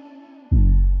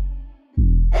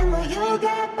 And will you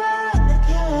get bored of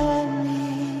killing me?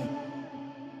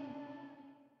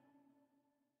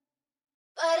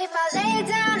 But if I lay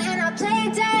down and I play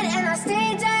dead and I stay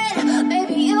dead,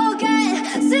 baby you'll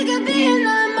get sick of being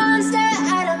the monster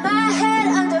out of my head,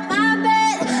 under my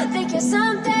bed, thinking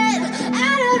something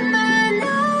out of my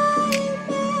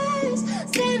nightmares,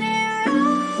 standing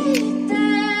right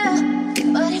there.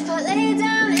 But if I lay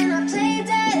down and I play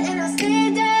dead and I stay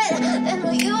dead, then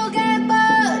will you get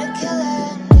bored of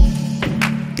killing me?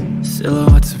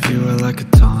 Silhouettes of you are like a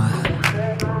taunt.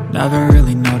 Never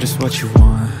really know just what you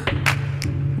want.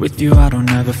 With you I don't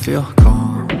ever feel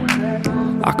calm.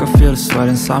 I can feel the sweat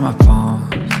inside my palm.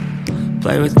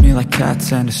 Play with me like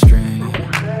cats and a string.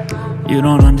 You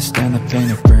don't understand the pain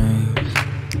it brings.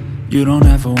 You don't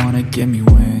ever wanna give me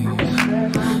wings.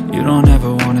 You don't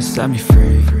ever wanna set me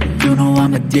free. You know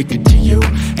I'm addicted to you,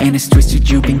 and it's twisted,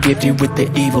 you've been gifted with the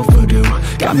evil voodoo.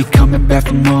 Got me coming back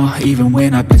for more, even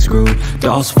when I've been screwed.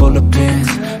 Dolls full of pins,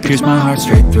 pierce my heart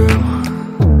straight through.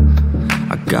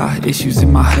 I got issues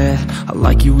in my head, I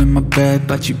like you in my bed,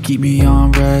 but you keep me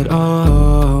on red.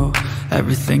 Oh,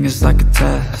 everything is like a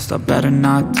test, I better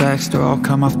not text or I'll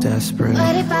come off desperate.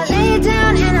 But if I lay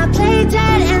down and I play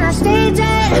dead and I stay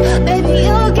dead, baby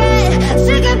you'll get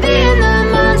sick of being the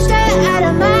monster out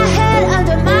of my head,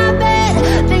 under my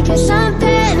bed, thinking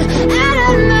something out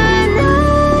of my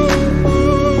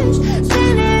nightmares,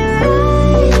 standing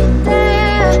right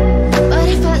there. But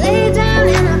if I lay down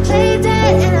and I play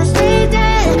dead and I stay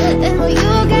dead, then will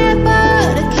you get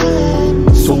bored of killing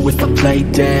me? So if I play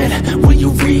dead, will you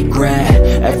regret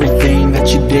everything that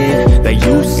you did, that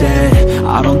you said?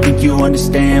 I don't think you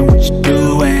understand what you're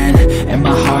doing, and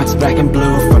my heart's black and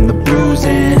blue from the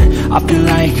bruising. I feel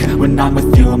like when I'm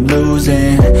with you I'm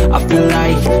losing. I feel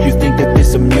like you think that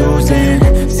this amusing,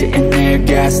 sitting there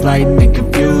gaslighting and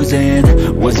confusing.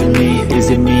 Was it me? Is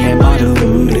it me? Am I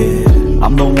deluded?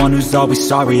 I'm the one who's always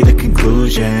sorry, the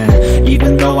conclusion.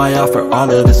 Even though I offer all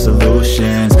of the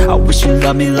solutions, I wish you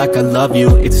loved me like I love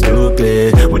you, it's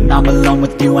stupid. When I'm alone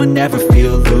with you I never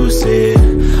feel lucid.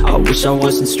 I wish I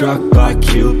wasn't struck by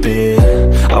Cupid.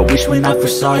 I wish when I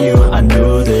first saw you I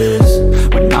knew this.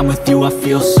 When I'm with you I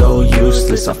feel so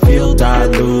useless. I feel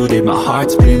diluted, my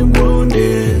heart's been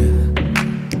wounded.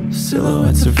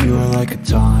 Silhouettes of you are like a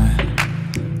taunt.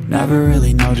 Never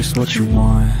really know just what you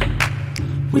want.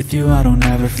 With you I don't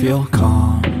ever feel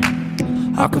calm.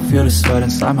 I can feel the sweat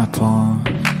inside my palm.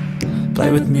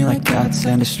 Play with me like cats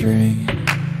and a string.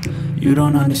 You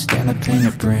don't understand the pain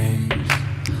it brings.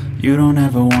 You don't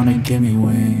ever wanna give me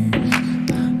wings.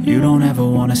 You don't ever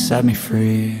wanna set me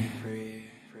free.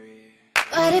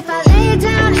 But if I lay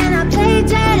down and I play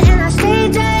dead and I stay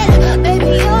dead, baby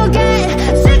you'll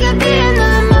get sick of being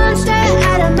the monster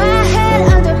out of my head,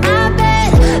 under my bed,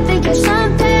 thinking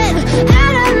something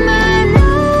out of my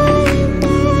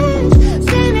nightmares,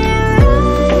 standing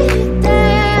right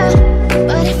there.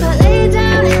 But if I lay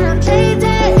down and I play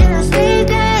dead and I stay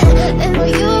dead, then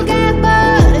will you get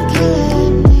bored of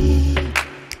killing me?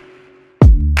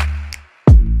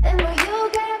 And will you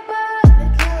get bored of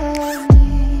killing me?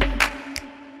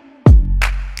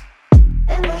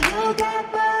 And will you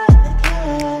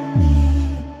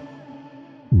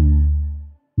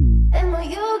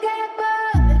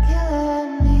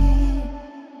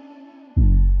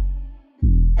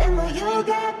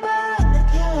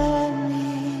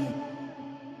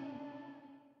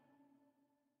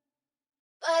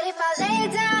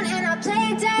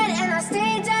play dead and I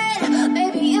stay dead,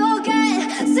 baby, you'll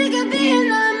get sick of being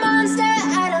the monster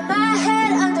out of my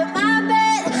head, under my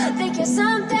bed. Think you're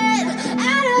something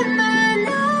out of my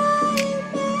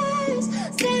nightmares,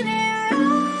 standing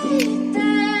right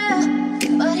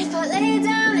there. But if I lay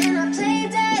down and I play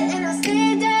dead and I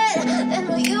stay dead, then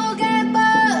will you get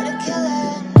bored of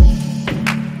killing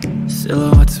me?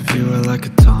 Silhouettes of you are like a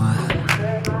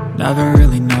taunt. Never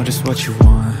really know just what you want.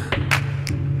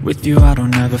 With you I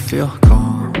don't ever feel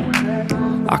calm.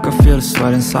 I can feel the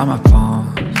sweat inside my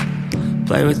palms.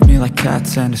 Play with me like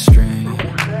cats and a string.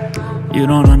 You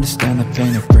don't understand the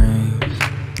pain it brings.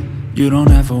 You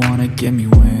don't ever wanna give me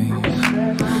wings.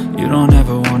 You don't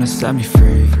ever wanna set me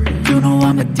free. You know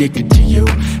I'm addicted to you,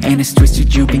 and it's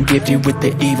twisted, you've been gifted with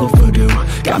the evil voodoo.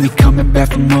 Got me coming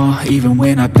back for more, even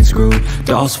when I've been screwed.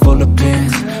 Dolls full of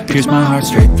pins, pierce my heart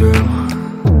straight through.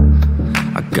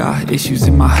 I got issues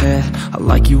in my head, I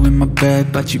like you in my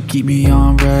bed, but you keep me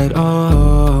on red.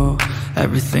 Oh,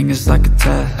 everything is like a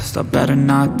test, I better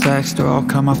not text or I'll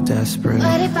come off desperate.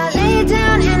 But if I lay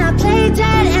down and I play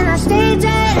dead and I stay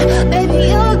dead, baby,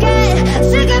 you'll get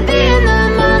sick of being the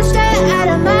monster out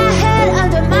of my head,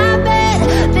 under my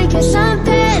bed. Think you're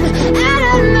something out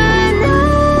of my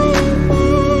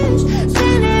nightmares,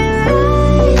 standing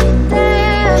right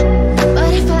there.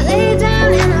 But if I lay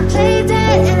down and I play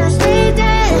dead and I stay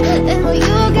dead, then will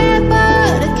you get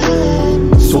bored of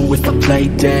killing me? So if I play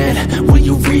dead, will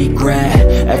you regret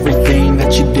everything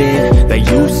that you did, that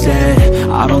you said?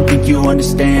 I don't think you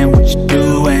understand what you're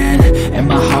doing, and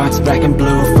my heart's black and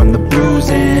blue from the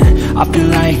bruising. I feel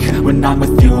like when I'm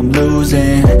with you I'm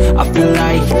losing. I feel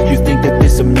like you think that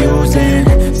this amusing,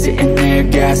 sitting there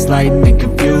gaslighting and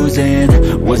confusing.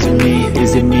 Was it me?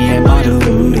 Is it me? Am I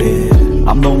deluded?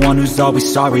 I'm the one who's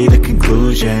always sorry, the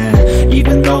conclusion,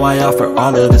 even though I offer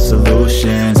all of the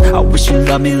solutions. I wish you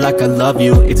loved me like I love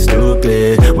you, it's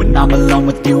stupid. When I'm alone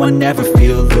with you I never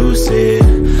feel lucid.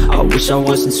 I wish I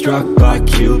wasn't struck by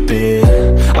Cupid.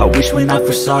 I wish when I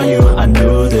first saw you I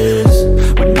knew this.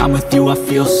 When I'm with you I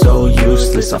feel so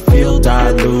useless, I feel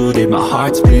diluted, my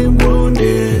heart's been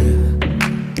wounded.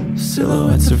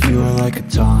 Silhouettes of you are like a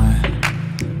taunt.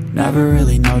 Never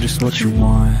really know just what you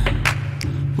want.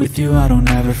 With you I don't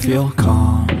ever feel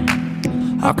calm.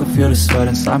 I can feel the sweat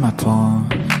inside my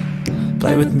palms.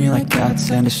 Play with me like cats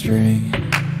and a string.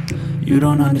 You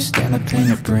don't understand the pain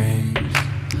it brings.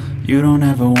 You don't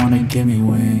ever wanna give me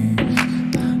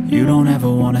wings. You don't ever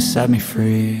wanna set me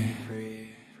free.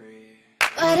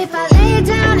 But if I lay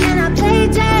down and I play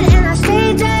dead and I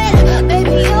stay dead,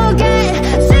 baby, you'll get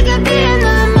sick of being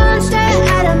the monster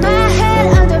out of my head,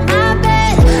 under my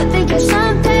bed. Think you're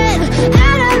something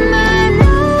out of my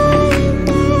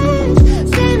nightmares,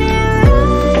 standing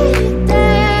right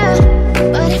there.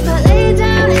 But if I lay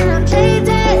down and I play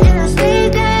dead and I stay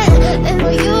dead, then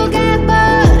will you get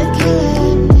bored of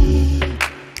killing me?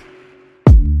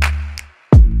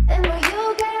 Then will you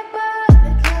get bored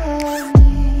of killing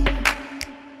me?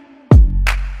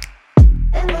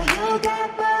 And will you get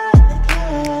bored of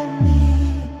killing me?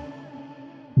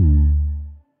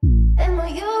 And will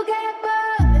you get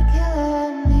bored of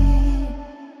killing me?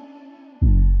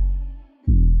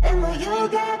 And will you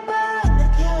get bored of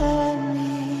killing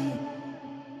me?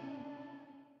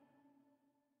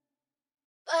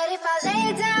 But if I lay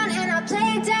down and I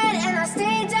play dead and I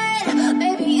stay dead,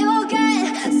 baby, you'll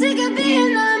get sick of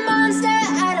being the monster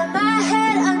out of my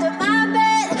head, under my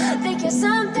bed. Think you're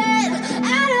something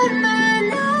out of my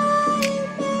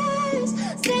nightmares,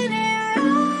 standing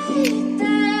right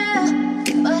there.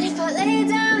 But if I lay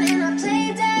down and I play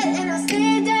dead and I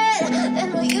stay dead, then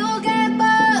will you get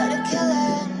bored of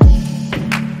killing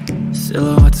me?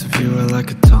 Silhouettes of you are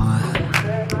like a taunt.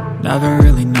 Never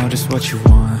really know just what you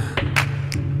want.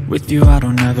 With you I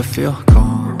don't ever feel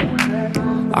calm.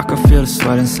 I can feel the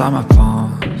sweat inside my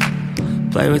palms.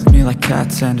 Play with me like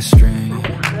cats and a string.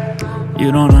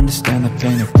 You don't understand the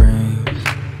pain it brings.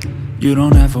 You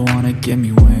don't ever wanna give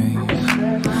me wings.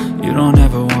 You don't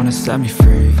ever wanna set me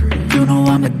free. You know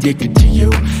I'm addicted to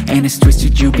you, and it's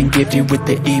twisted, you've been gifted with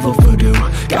the evil voodoo.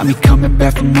 Got me coming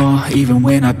back for more, even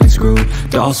when I've been screwed.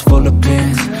 Dolls full of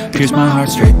pins, pierce my heart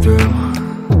straight through.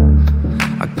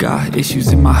 I got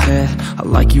issues in my head, I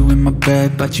like you in my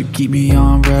bed, but you keep me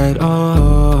on red.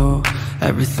 Oh,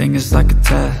 everything is like a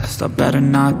test, I better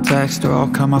not text or I'll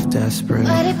come off desperate.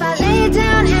 But if I lay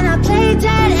down and I play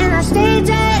dead and I stay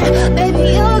dead,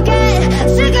 baby, you'll get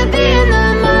sick of being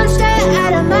the monster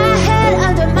out of my head,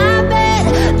 under my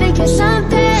bed. Think you're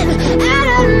something out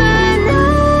of my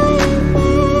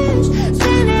nightmares,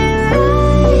 standing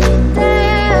right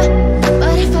there.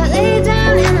 But if I lay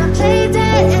down and I play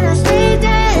dead and I stay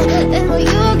dead, then will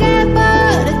you get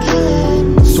bored of killing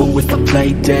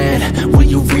play dead? Will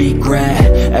you regret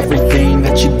everything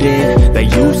that you did, that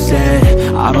you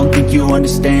said? I don't think you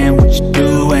understand what you're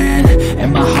doing,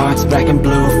 and my heart's black and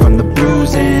blue from the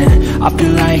bruising. I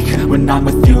feel like when I'm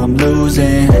with you I'm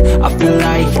losing. I feel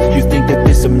like you think that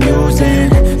this amusing,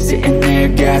 sitting there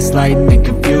gaslighting and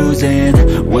confusing.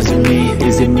 Was it me?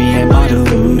 Is it me? Am I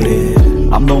deluded?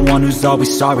 I'm the one who's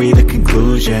always sorry, the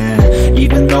conclusion,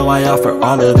 even though I offer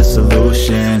all of the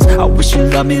solutions. I wish you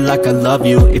loved me like I love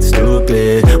you, it's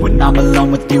stupid. When I'm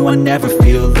alone with you I never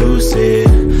feel lucid.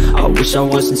 I wish I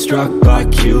wasn't struck by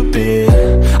Cupid.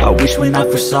 I wish when I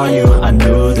first saw you I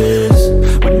knew this.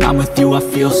 When I'm with you I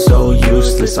feel so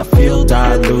useless, I feel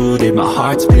diluted, my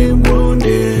heart's been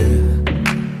wounded.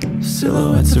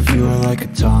 Silhouettes of you are like a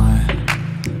taunt,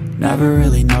 never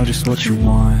really know just what you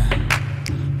want.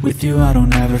 With you I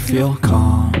don't ever feel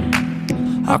calm,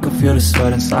 I can feel the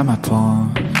sweat inside my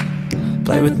palm.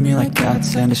 Play with me like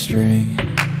cats and a string.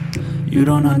 You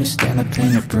don't understand the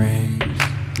pain it brings.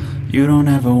 You don't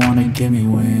ever wanna give me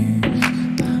wings.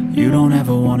 You don't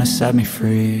ever wanna set me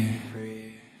free.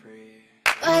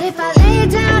 But if I lay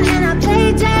down and I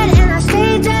play dead and I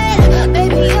stay dead,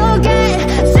 baby you'll get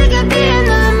sick of being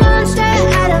the monster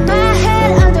out of my head,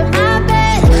 under my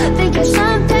bed, thinking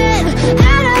something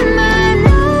out of my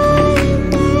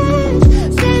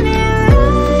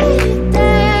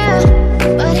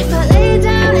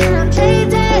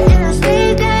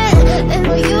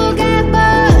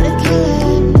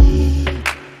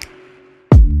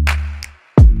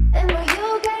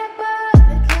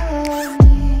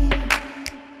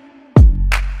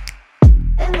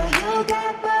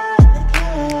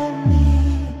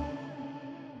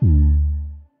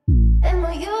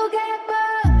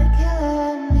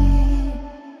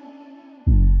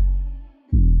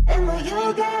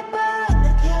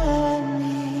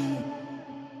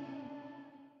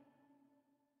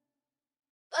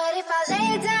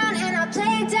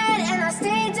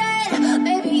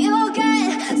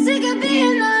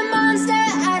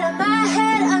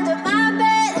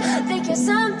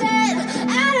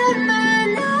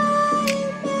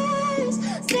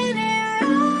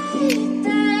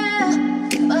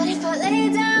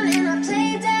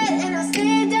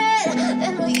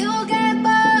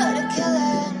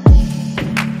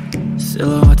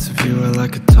Silhouettes of you are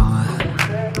like a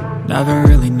taunt, never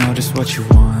really know just what you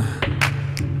want.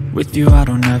 With you I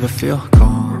don't ever feel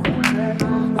calm,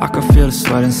 I can feel the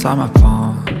sweat inside my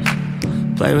palms.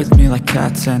 Play with me like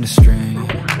cats and a string.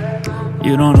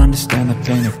 You don't understand the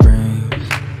pain it brings.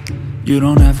 You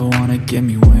don't ever wanna give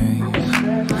me wings.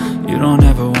 You don't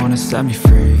ever wanna set me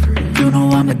free. You know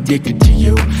I'm addicted to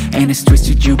you, and it's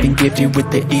twisted, you've been gifted with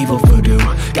the evil voodoo.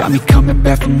 Got me coming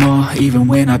back for more, even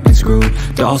when I've been screwed.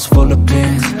 Dolls full of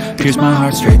pins, pierce my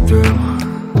heart straight through.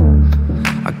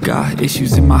 I got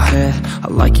issues in my head, I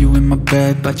like you in my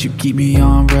bed, but you keep me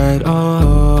on red.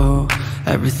 Oh,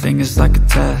 everything is like a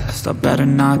test, I better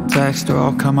not text or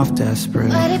I'll come off desperate.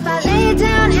 But if I lay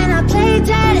down and I play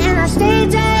dead and I stay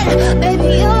dead,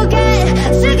 baby you'll get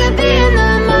sick of being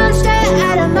the monster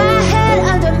out of my head,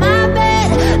 under my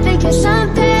bed, thinking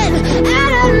something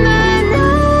out of my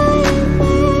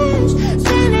nightmares,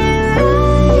 standing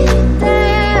right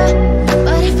there.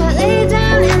 But if I lay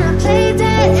down and I play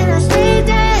dead and I stay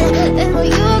dead, then will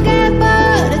you get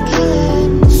bored of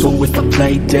killing me? So if I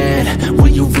play dead, will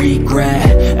you regret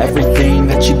everything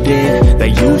that you did, that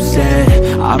you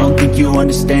said? I don't think you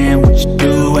understand what you're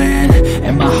doing,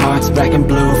 and my heart's black and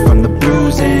blue from the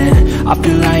bruising. I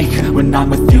feel like when I'm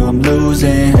with you I'm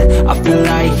losing. I feel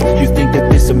like you think that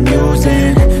this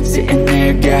amusing, sitting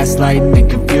there gaslighting and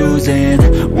confusing.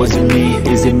 Was it me?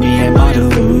 Is it me? Am I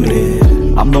deluded?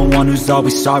 I'm the one who's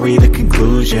always sorry, the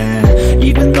conclusion,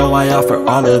 even though I offer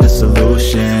all of the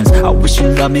solutions. I wish you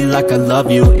loved me like I love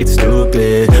you, it's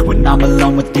stupid. When I'm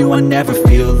alone with you I never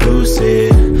feel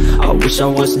lucid. I wish I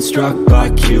wasn't struck by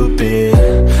Cupid.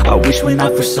 I wish when I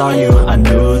first saw you I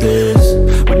knew this.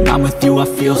 When I'm with you I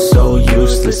feel so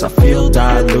useless, I feel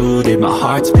diluted, my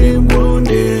heart's been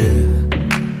wounded.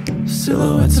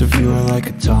 Silhouettes of you are like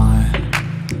a taunt,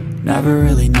 never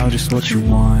really know just what you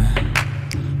want.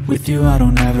 With you I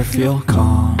don't ever feel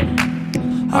calm,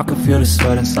 I can feel the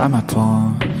sweat inside my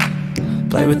palms.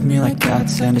 Play with me like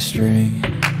cats and a string.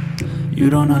 You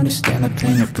don't understand the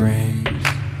pain it brings.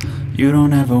 You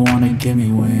don't ever wanna give me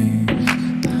wings.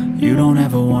 You don't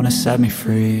ever wanna set me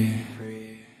free.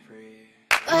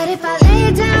 But if I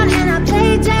lay down and I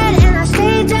play dead and I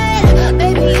stay dead,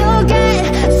 baby you'll get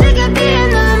sick of being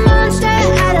the monster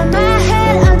out of my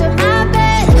head, under my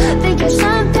bed, thinking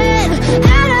something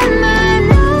out of my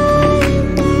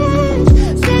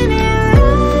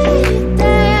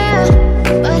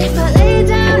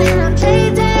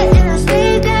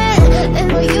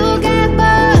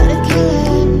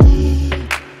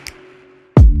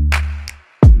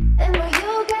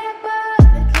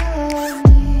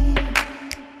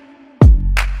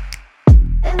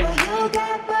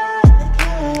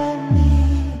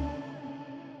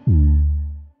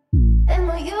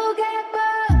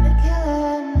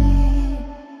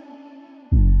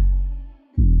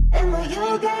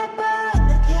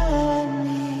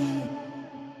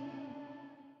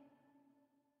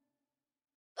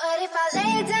if I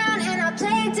lay down and I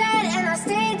play dead and I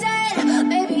stay dead,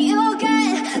 maybe you'll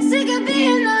get sick of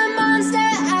being the monster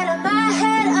out of my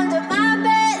head, under my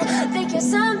bed. Think you're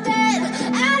something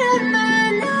out of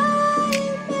my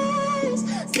nightmares,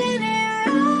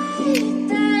 standing right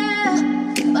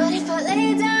there. But if I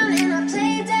lay down and I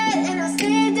play dead and I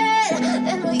stay dead,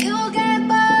 then will you get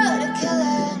bored of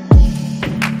killing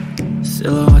me?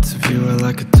 Silhouettes of you are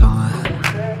like a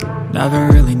taunt. Never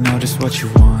really know just what you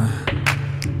want.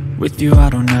 With you I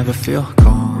don't ever feel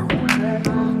calm.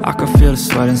 I can feel the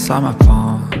sweat inside my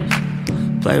palms.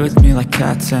 Play with me like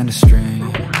cats and a string.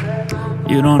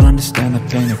 You don't understand the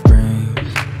pain it brings.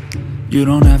 You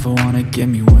don't ever wanna give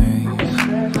me wings.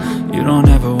 You don't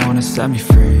ever wanna set me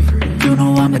free. You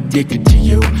know I'm addicted to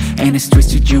you, and it's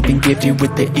twisted, you've been gifted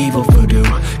with the evil voodoo.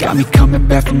 Got me coming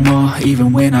back for more,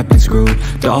 even when I've been screwed.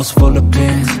 Dolls full of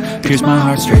pins, pierce my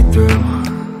heart straight through.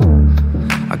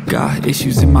 I got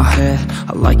issues in my head,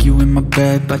 I like you in my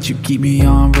bed, but you keep me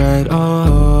on red.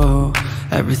 Oh,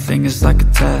 everything is like a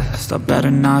test, I better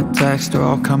not text or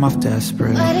I'll come off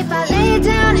desperate. But if I lay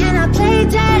down and I play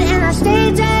dead and I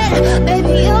stay dead,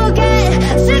 baby you'll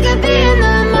get sick of being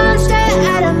the monster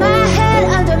out of my head,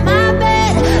 under my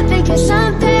bed. Think you're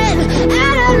something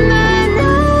out of my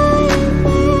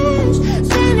nightmares,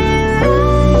 standing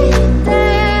right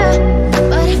there.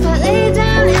 But if I lay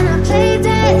down and I play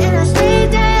dead and I stay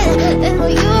dead, then will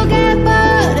you get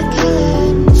bored of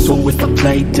killing me? So if I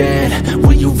play dead,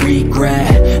 will you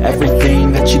regret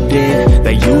everything that you did,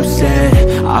 that you said?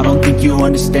 I don't think you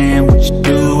understand what you're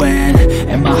doing,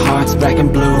 and my heart's black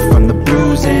and blue from the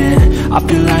bruising. I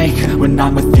feel like when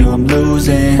I'm with you I'm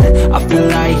losing. I feel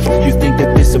like you think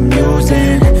that this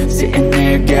amusing, sitting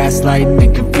there gaslighting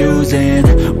and confusing.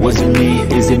 Was it me?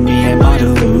 Is it me? Am I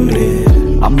deluded?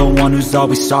 I'm the one who's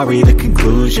always sorry, the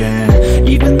conclusion,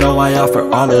 even though I offer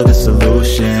all of the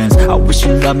solutions. I wish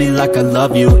you loved me like I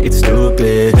love you, it's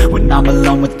stupid. When I'm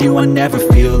alone with you I never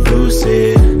feel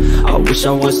lucid. I wish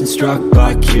I wasn't struck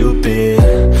by Cupid.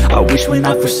 I wish when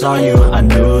I first saw you I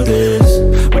knew this.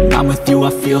 When I'm with you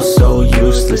I feel so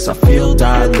useless, I feel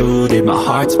diluted, my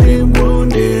heart's been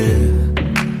wounded.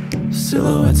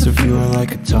 Silhouettes of you are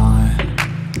like a taunt.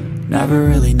 Never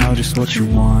really know just what you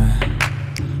want.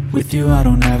 With you I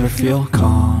don't ever feel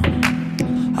calm.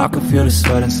 I can feel the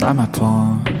sweat inside my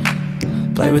palms.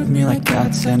 Play with me like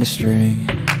cats and a string.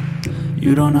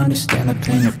 You don't understand the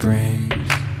pain it brings.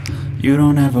 You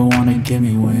don't ever wanna give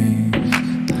me wings.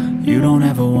 You don't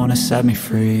ever wanna set me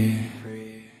free.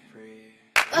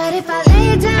 But if I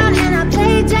lay down and I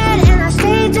play dead and I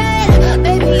stay dead,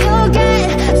 baby you'll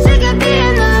get sick of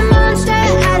being the monster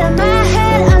out of my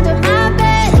head, under my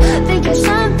bed. Think you're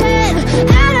something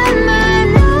out of my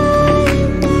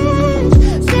nightmares,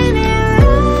 standing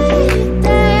right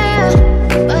there.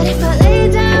 But if I lay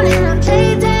down and I play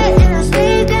dead and I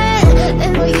stay dead,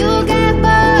 then will you get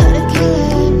bored of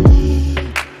killing me?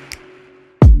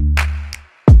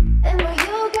 Then will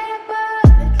you get bored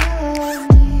of killing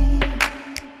me?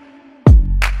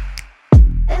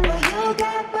 And will you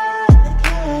get bored of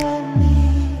killing me?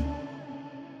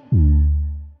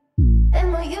 And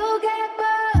will you get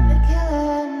bored of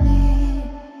killing me?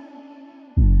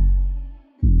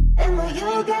 And will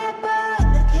you get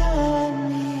bored of killing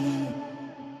me?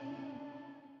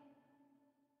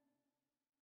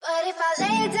 But if I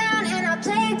lay down and I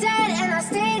play dead and I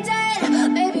stay dead,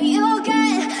 baby you'll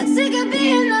get sick of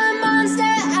being the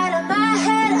monster out of my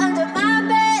head, under my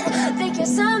bed. Think you're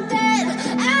something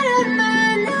out of my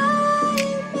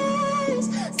nightmares,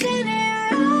 standing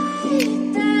right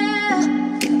there.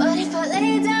 But if I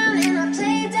lay down and I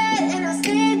play dead and I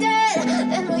stay dead,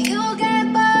 then will you get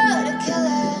bored of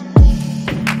killing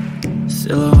me?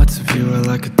 Silhouettes of you are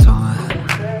like a taunt.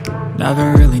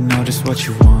 Never really know just what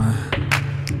you want.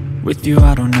 With you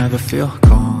I don't ever feel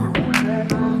calm.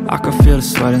 I can feel the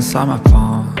sweat inside my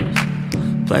palms.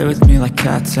 Play with me like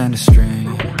cats and a string.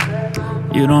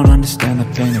 You don't understand the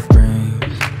pain it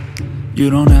brings. You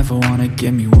don't ever wanna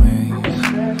give me wings.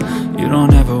 You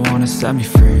don't ever wanna set me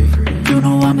free. You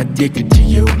know I'm addicted to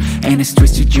you, and it's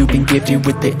twisted, you've been gifted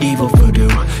with the evil voodoo.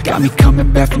 Got me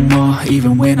coming back for more,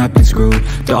 even when I've been screwed.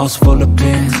 Dolls full of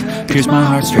pins, pierce my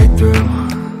heart straight through.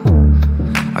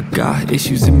 I got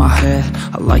issues in my head,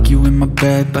 I like you in my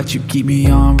bed, but you keep me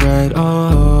on red.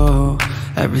 Oh,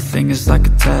 everything is like a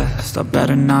test, I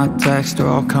better not text or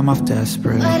I'll come off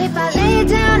desperate. But if I lay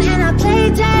down and I play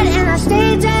dead and I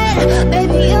stay dead,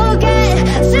 baby you'll get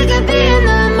sick of being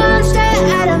the monster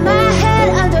out of my head,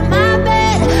 under my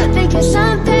bed. Think you're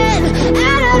something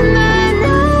out of my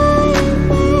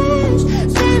nightmares,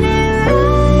 standing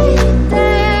right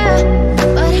there.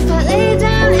 But if I lay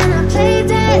down and I play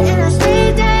dead and I stay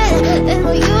dead, then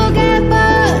will you get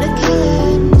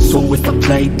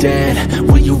play dead?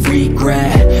 Will you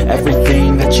regret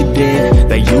everything that you did,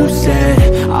 that you said?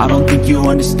 I don't think you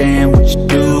understand what you're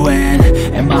doing,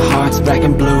 and my heart's black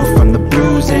and blue from the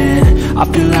bruising. I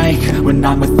feel like when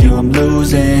I'm with you I'm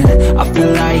losing. I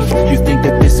feel like you think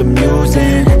that this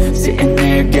amusing, sitting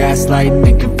there gaslighting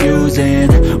and confusing.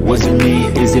 Was it me?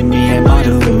 Is it me? Am I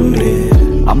deluded?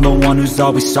 I'm the one who's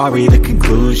always sorry, the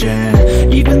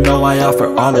conclusion, even though I offer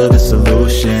all of the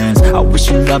solutions. I wish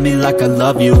you loved me like I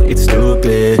love you, it's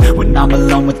stupid. When I'm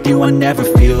alone with you I never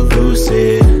feel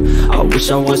lucid. I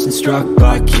wish I wasn't struck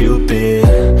by Cupid.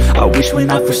 I wish when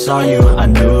I first saw you I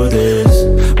knew this.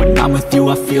 When I'm with you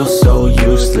I feel so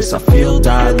useless, I feel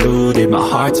diluted, my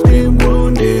heart's been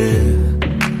wounded.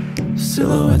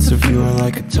 Silhouettes of you are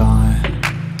like a taunt,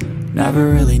 never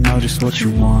really know just what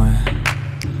you want.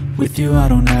 With you I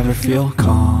don't ever feel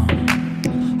calm,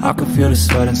 I can feel the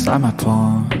sweat inside my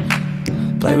palm.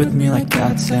 Play with me like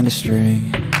cats and a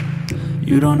string,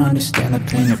 you don't understand the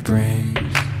pain it brings.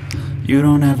 You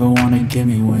don't ever wanna give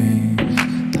me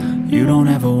wings, you don't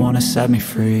ever wanna set me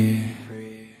free.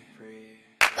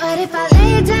 But if I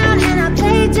lay down and I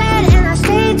play dead and I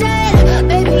stay dead,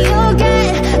 baby you'll get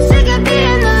sick of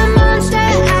being the monster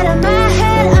out of my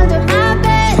head, under my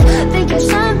bed. Think you're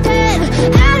something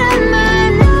out of my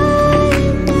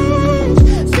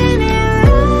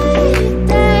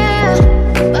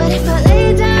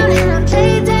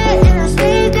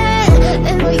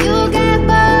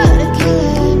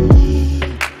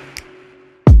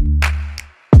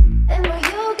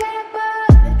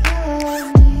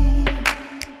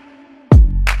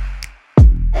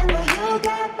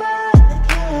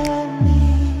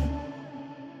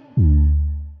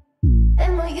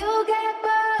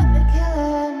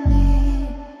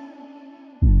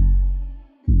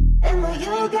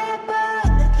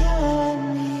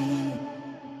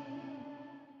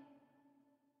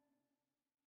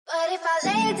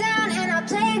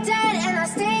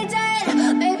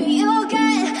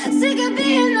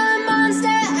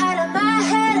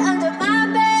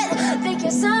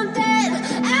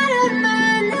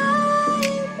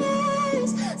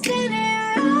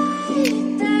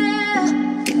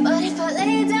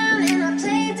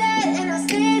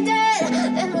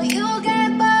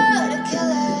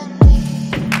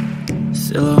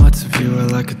Silhouettes of you are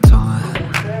like a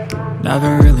taunt,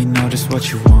 never really know just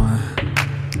what you want.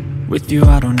 With you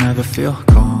I don't ever feel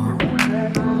calm,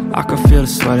 I can feel the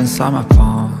sweat inside my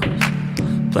palms.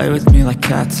 Play with me like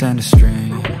cats and a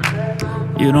string,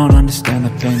 you don't understand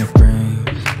the pain it brings.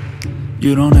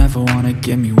 You don't ever wanna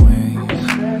give me wings,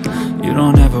 you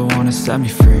don't ever wanna set me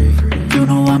free. You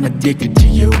know I'm addicted to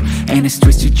you, and it's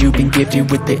twisted, you've been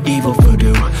gifted with the evil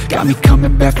voodoo. Got me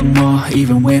coming back for more,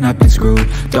 even when I've been screwed.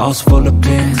 Dolls full of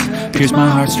pins, pierce my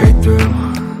heart straight through.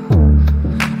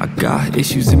 I got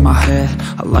issues in my head,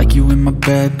 I like you in my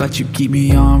bed, but you keep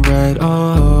me on red.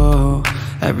 Oh,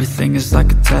 everything is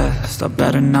like a test, I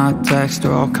better not text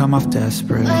or I'll come off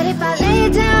desperate. But if I lay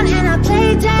down and I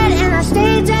play dead and I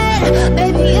stay dead,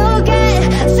 baby you'll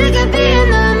get sick of being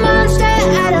the monster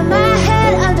out of my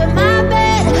head, under my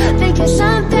bed. Think you're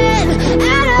something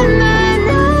out of my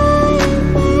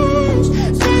nightmares,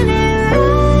 standing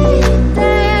right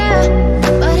there.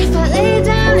 But if I lay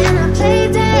down and I play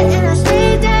dead and I stay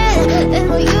dead, then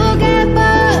will you get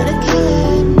bored of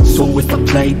killing me? So if I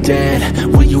play dead,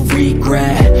 will you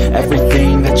regret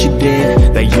everything that you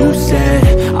did, that you said?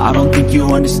 I don't think you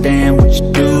understand what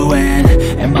you're doing,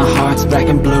 and my heart's black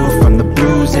and blue from the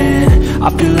bruising. I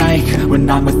feel like when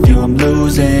I'm with you I'm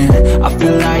losing. I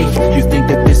feel like you think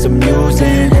that this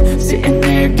amusing, sitting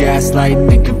there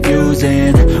gaslighting and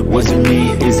confusing. Was it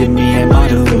me? Is it me? Am I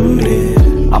deluded?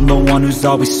 I'm the one who's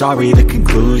always sorry, the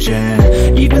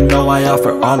conclusion, even though I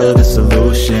offer all of the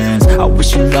solutions. I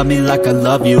wish you loved me like I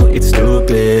love you, it's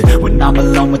stupid. When I'm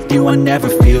alone with you I never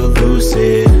feel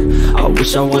lucid. I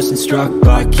wish I wasn't struck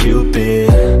by Cupid.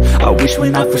 I wish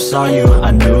when I first saw you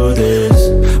I knew this.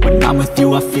 When I'm with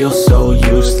you I feel so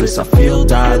useless, I feel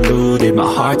diluted,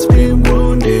 my heart's been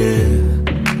wounded.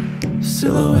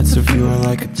 Silhouettes of you are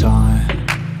like a taunt,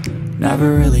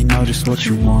 never really know just what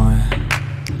you want.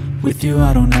 With you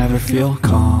I don't ever feel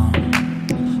calm,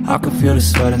 I can feel the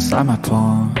sweat inside my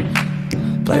palms.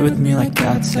 Play with me like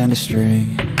cats and a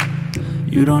string,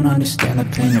 you don't understand the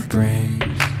pain it brings.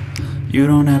 You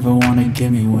don't ever wanna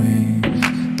give me wings,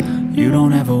 you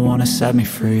don't ever wanna set me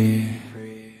free.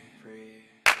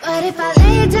 But if I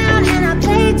lay down and I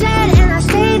play dead and I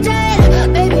stay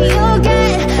dead, baby you'll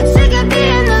get sick of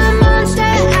being the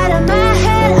monster out of my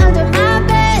head, under my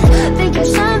bed. Think you're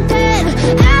something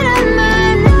out of my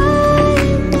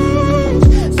nightmares,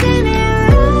 standing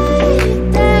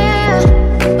right there.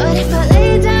 But if I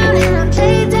lay down and I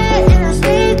play dead and I stay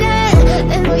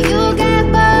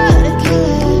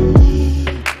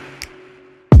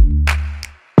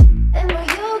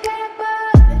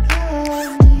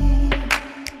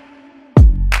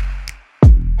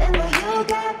you'll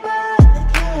get bored.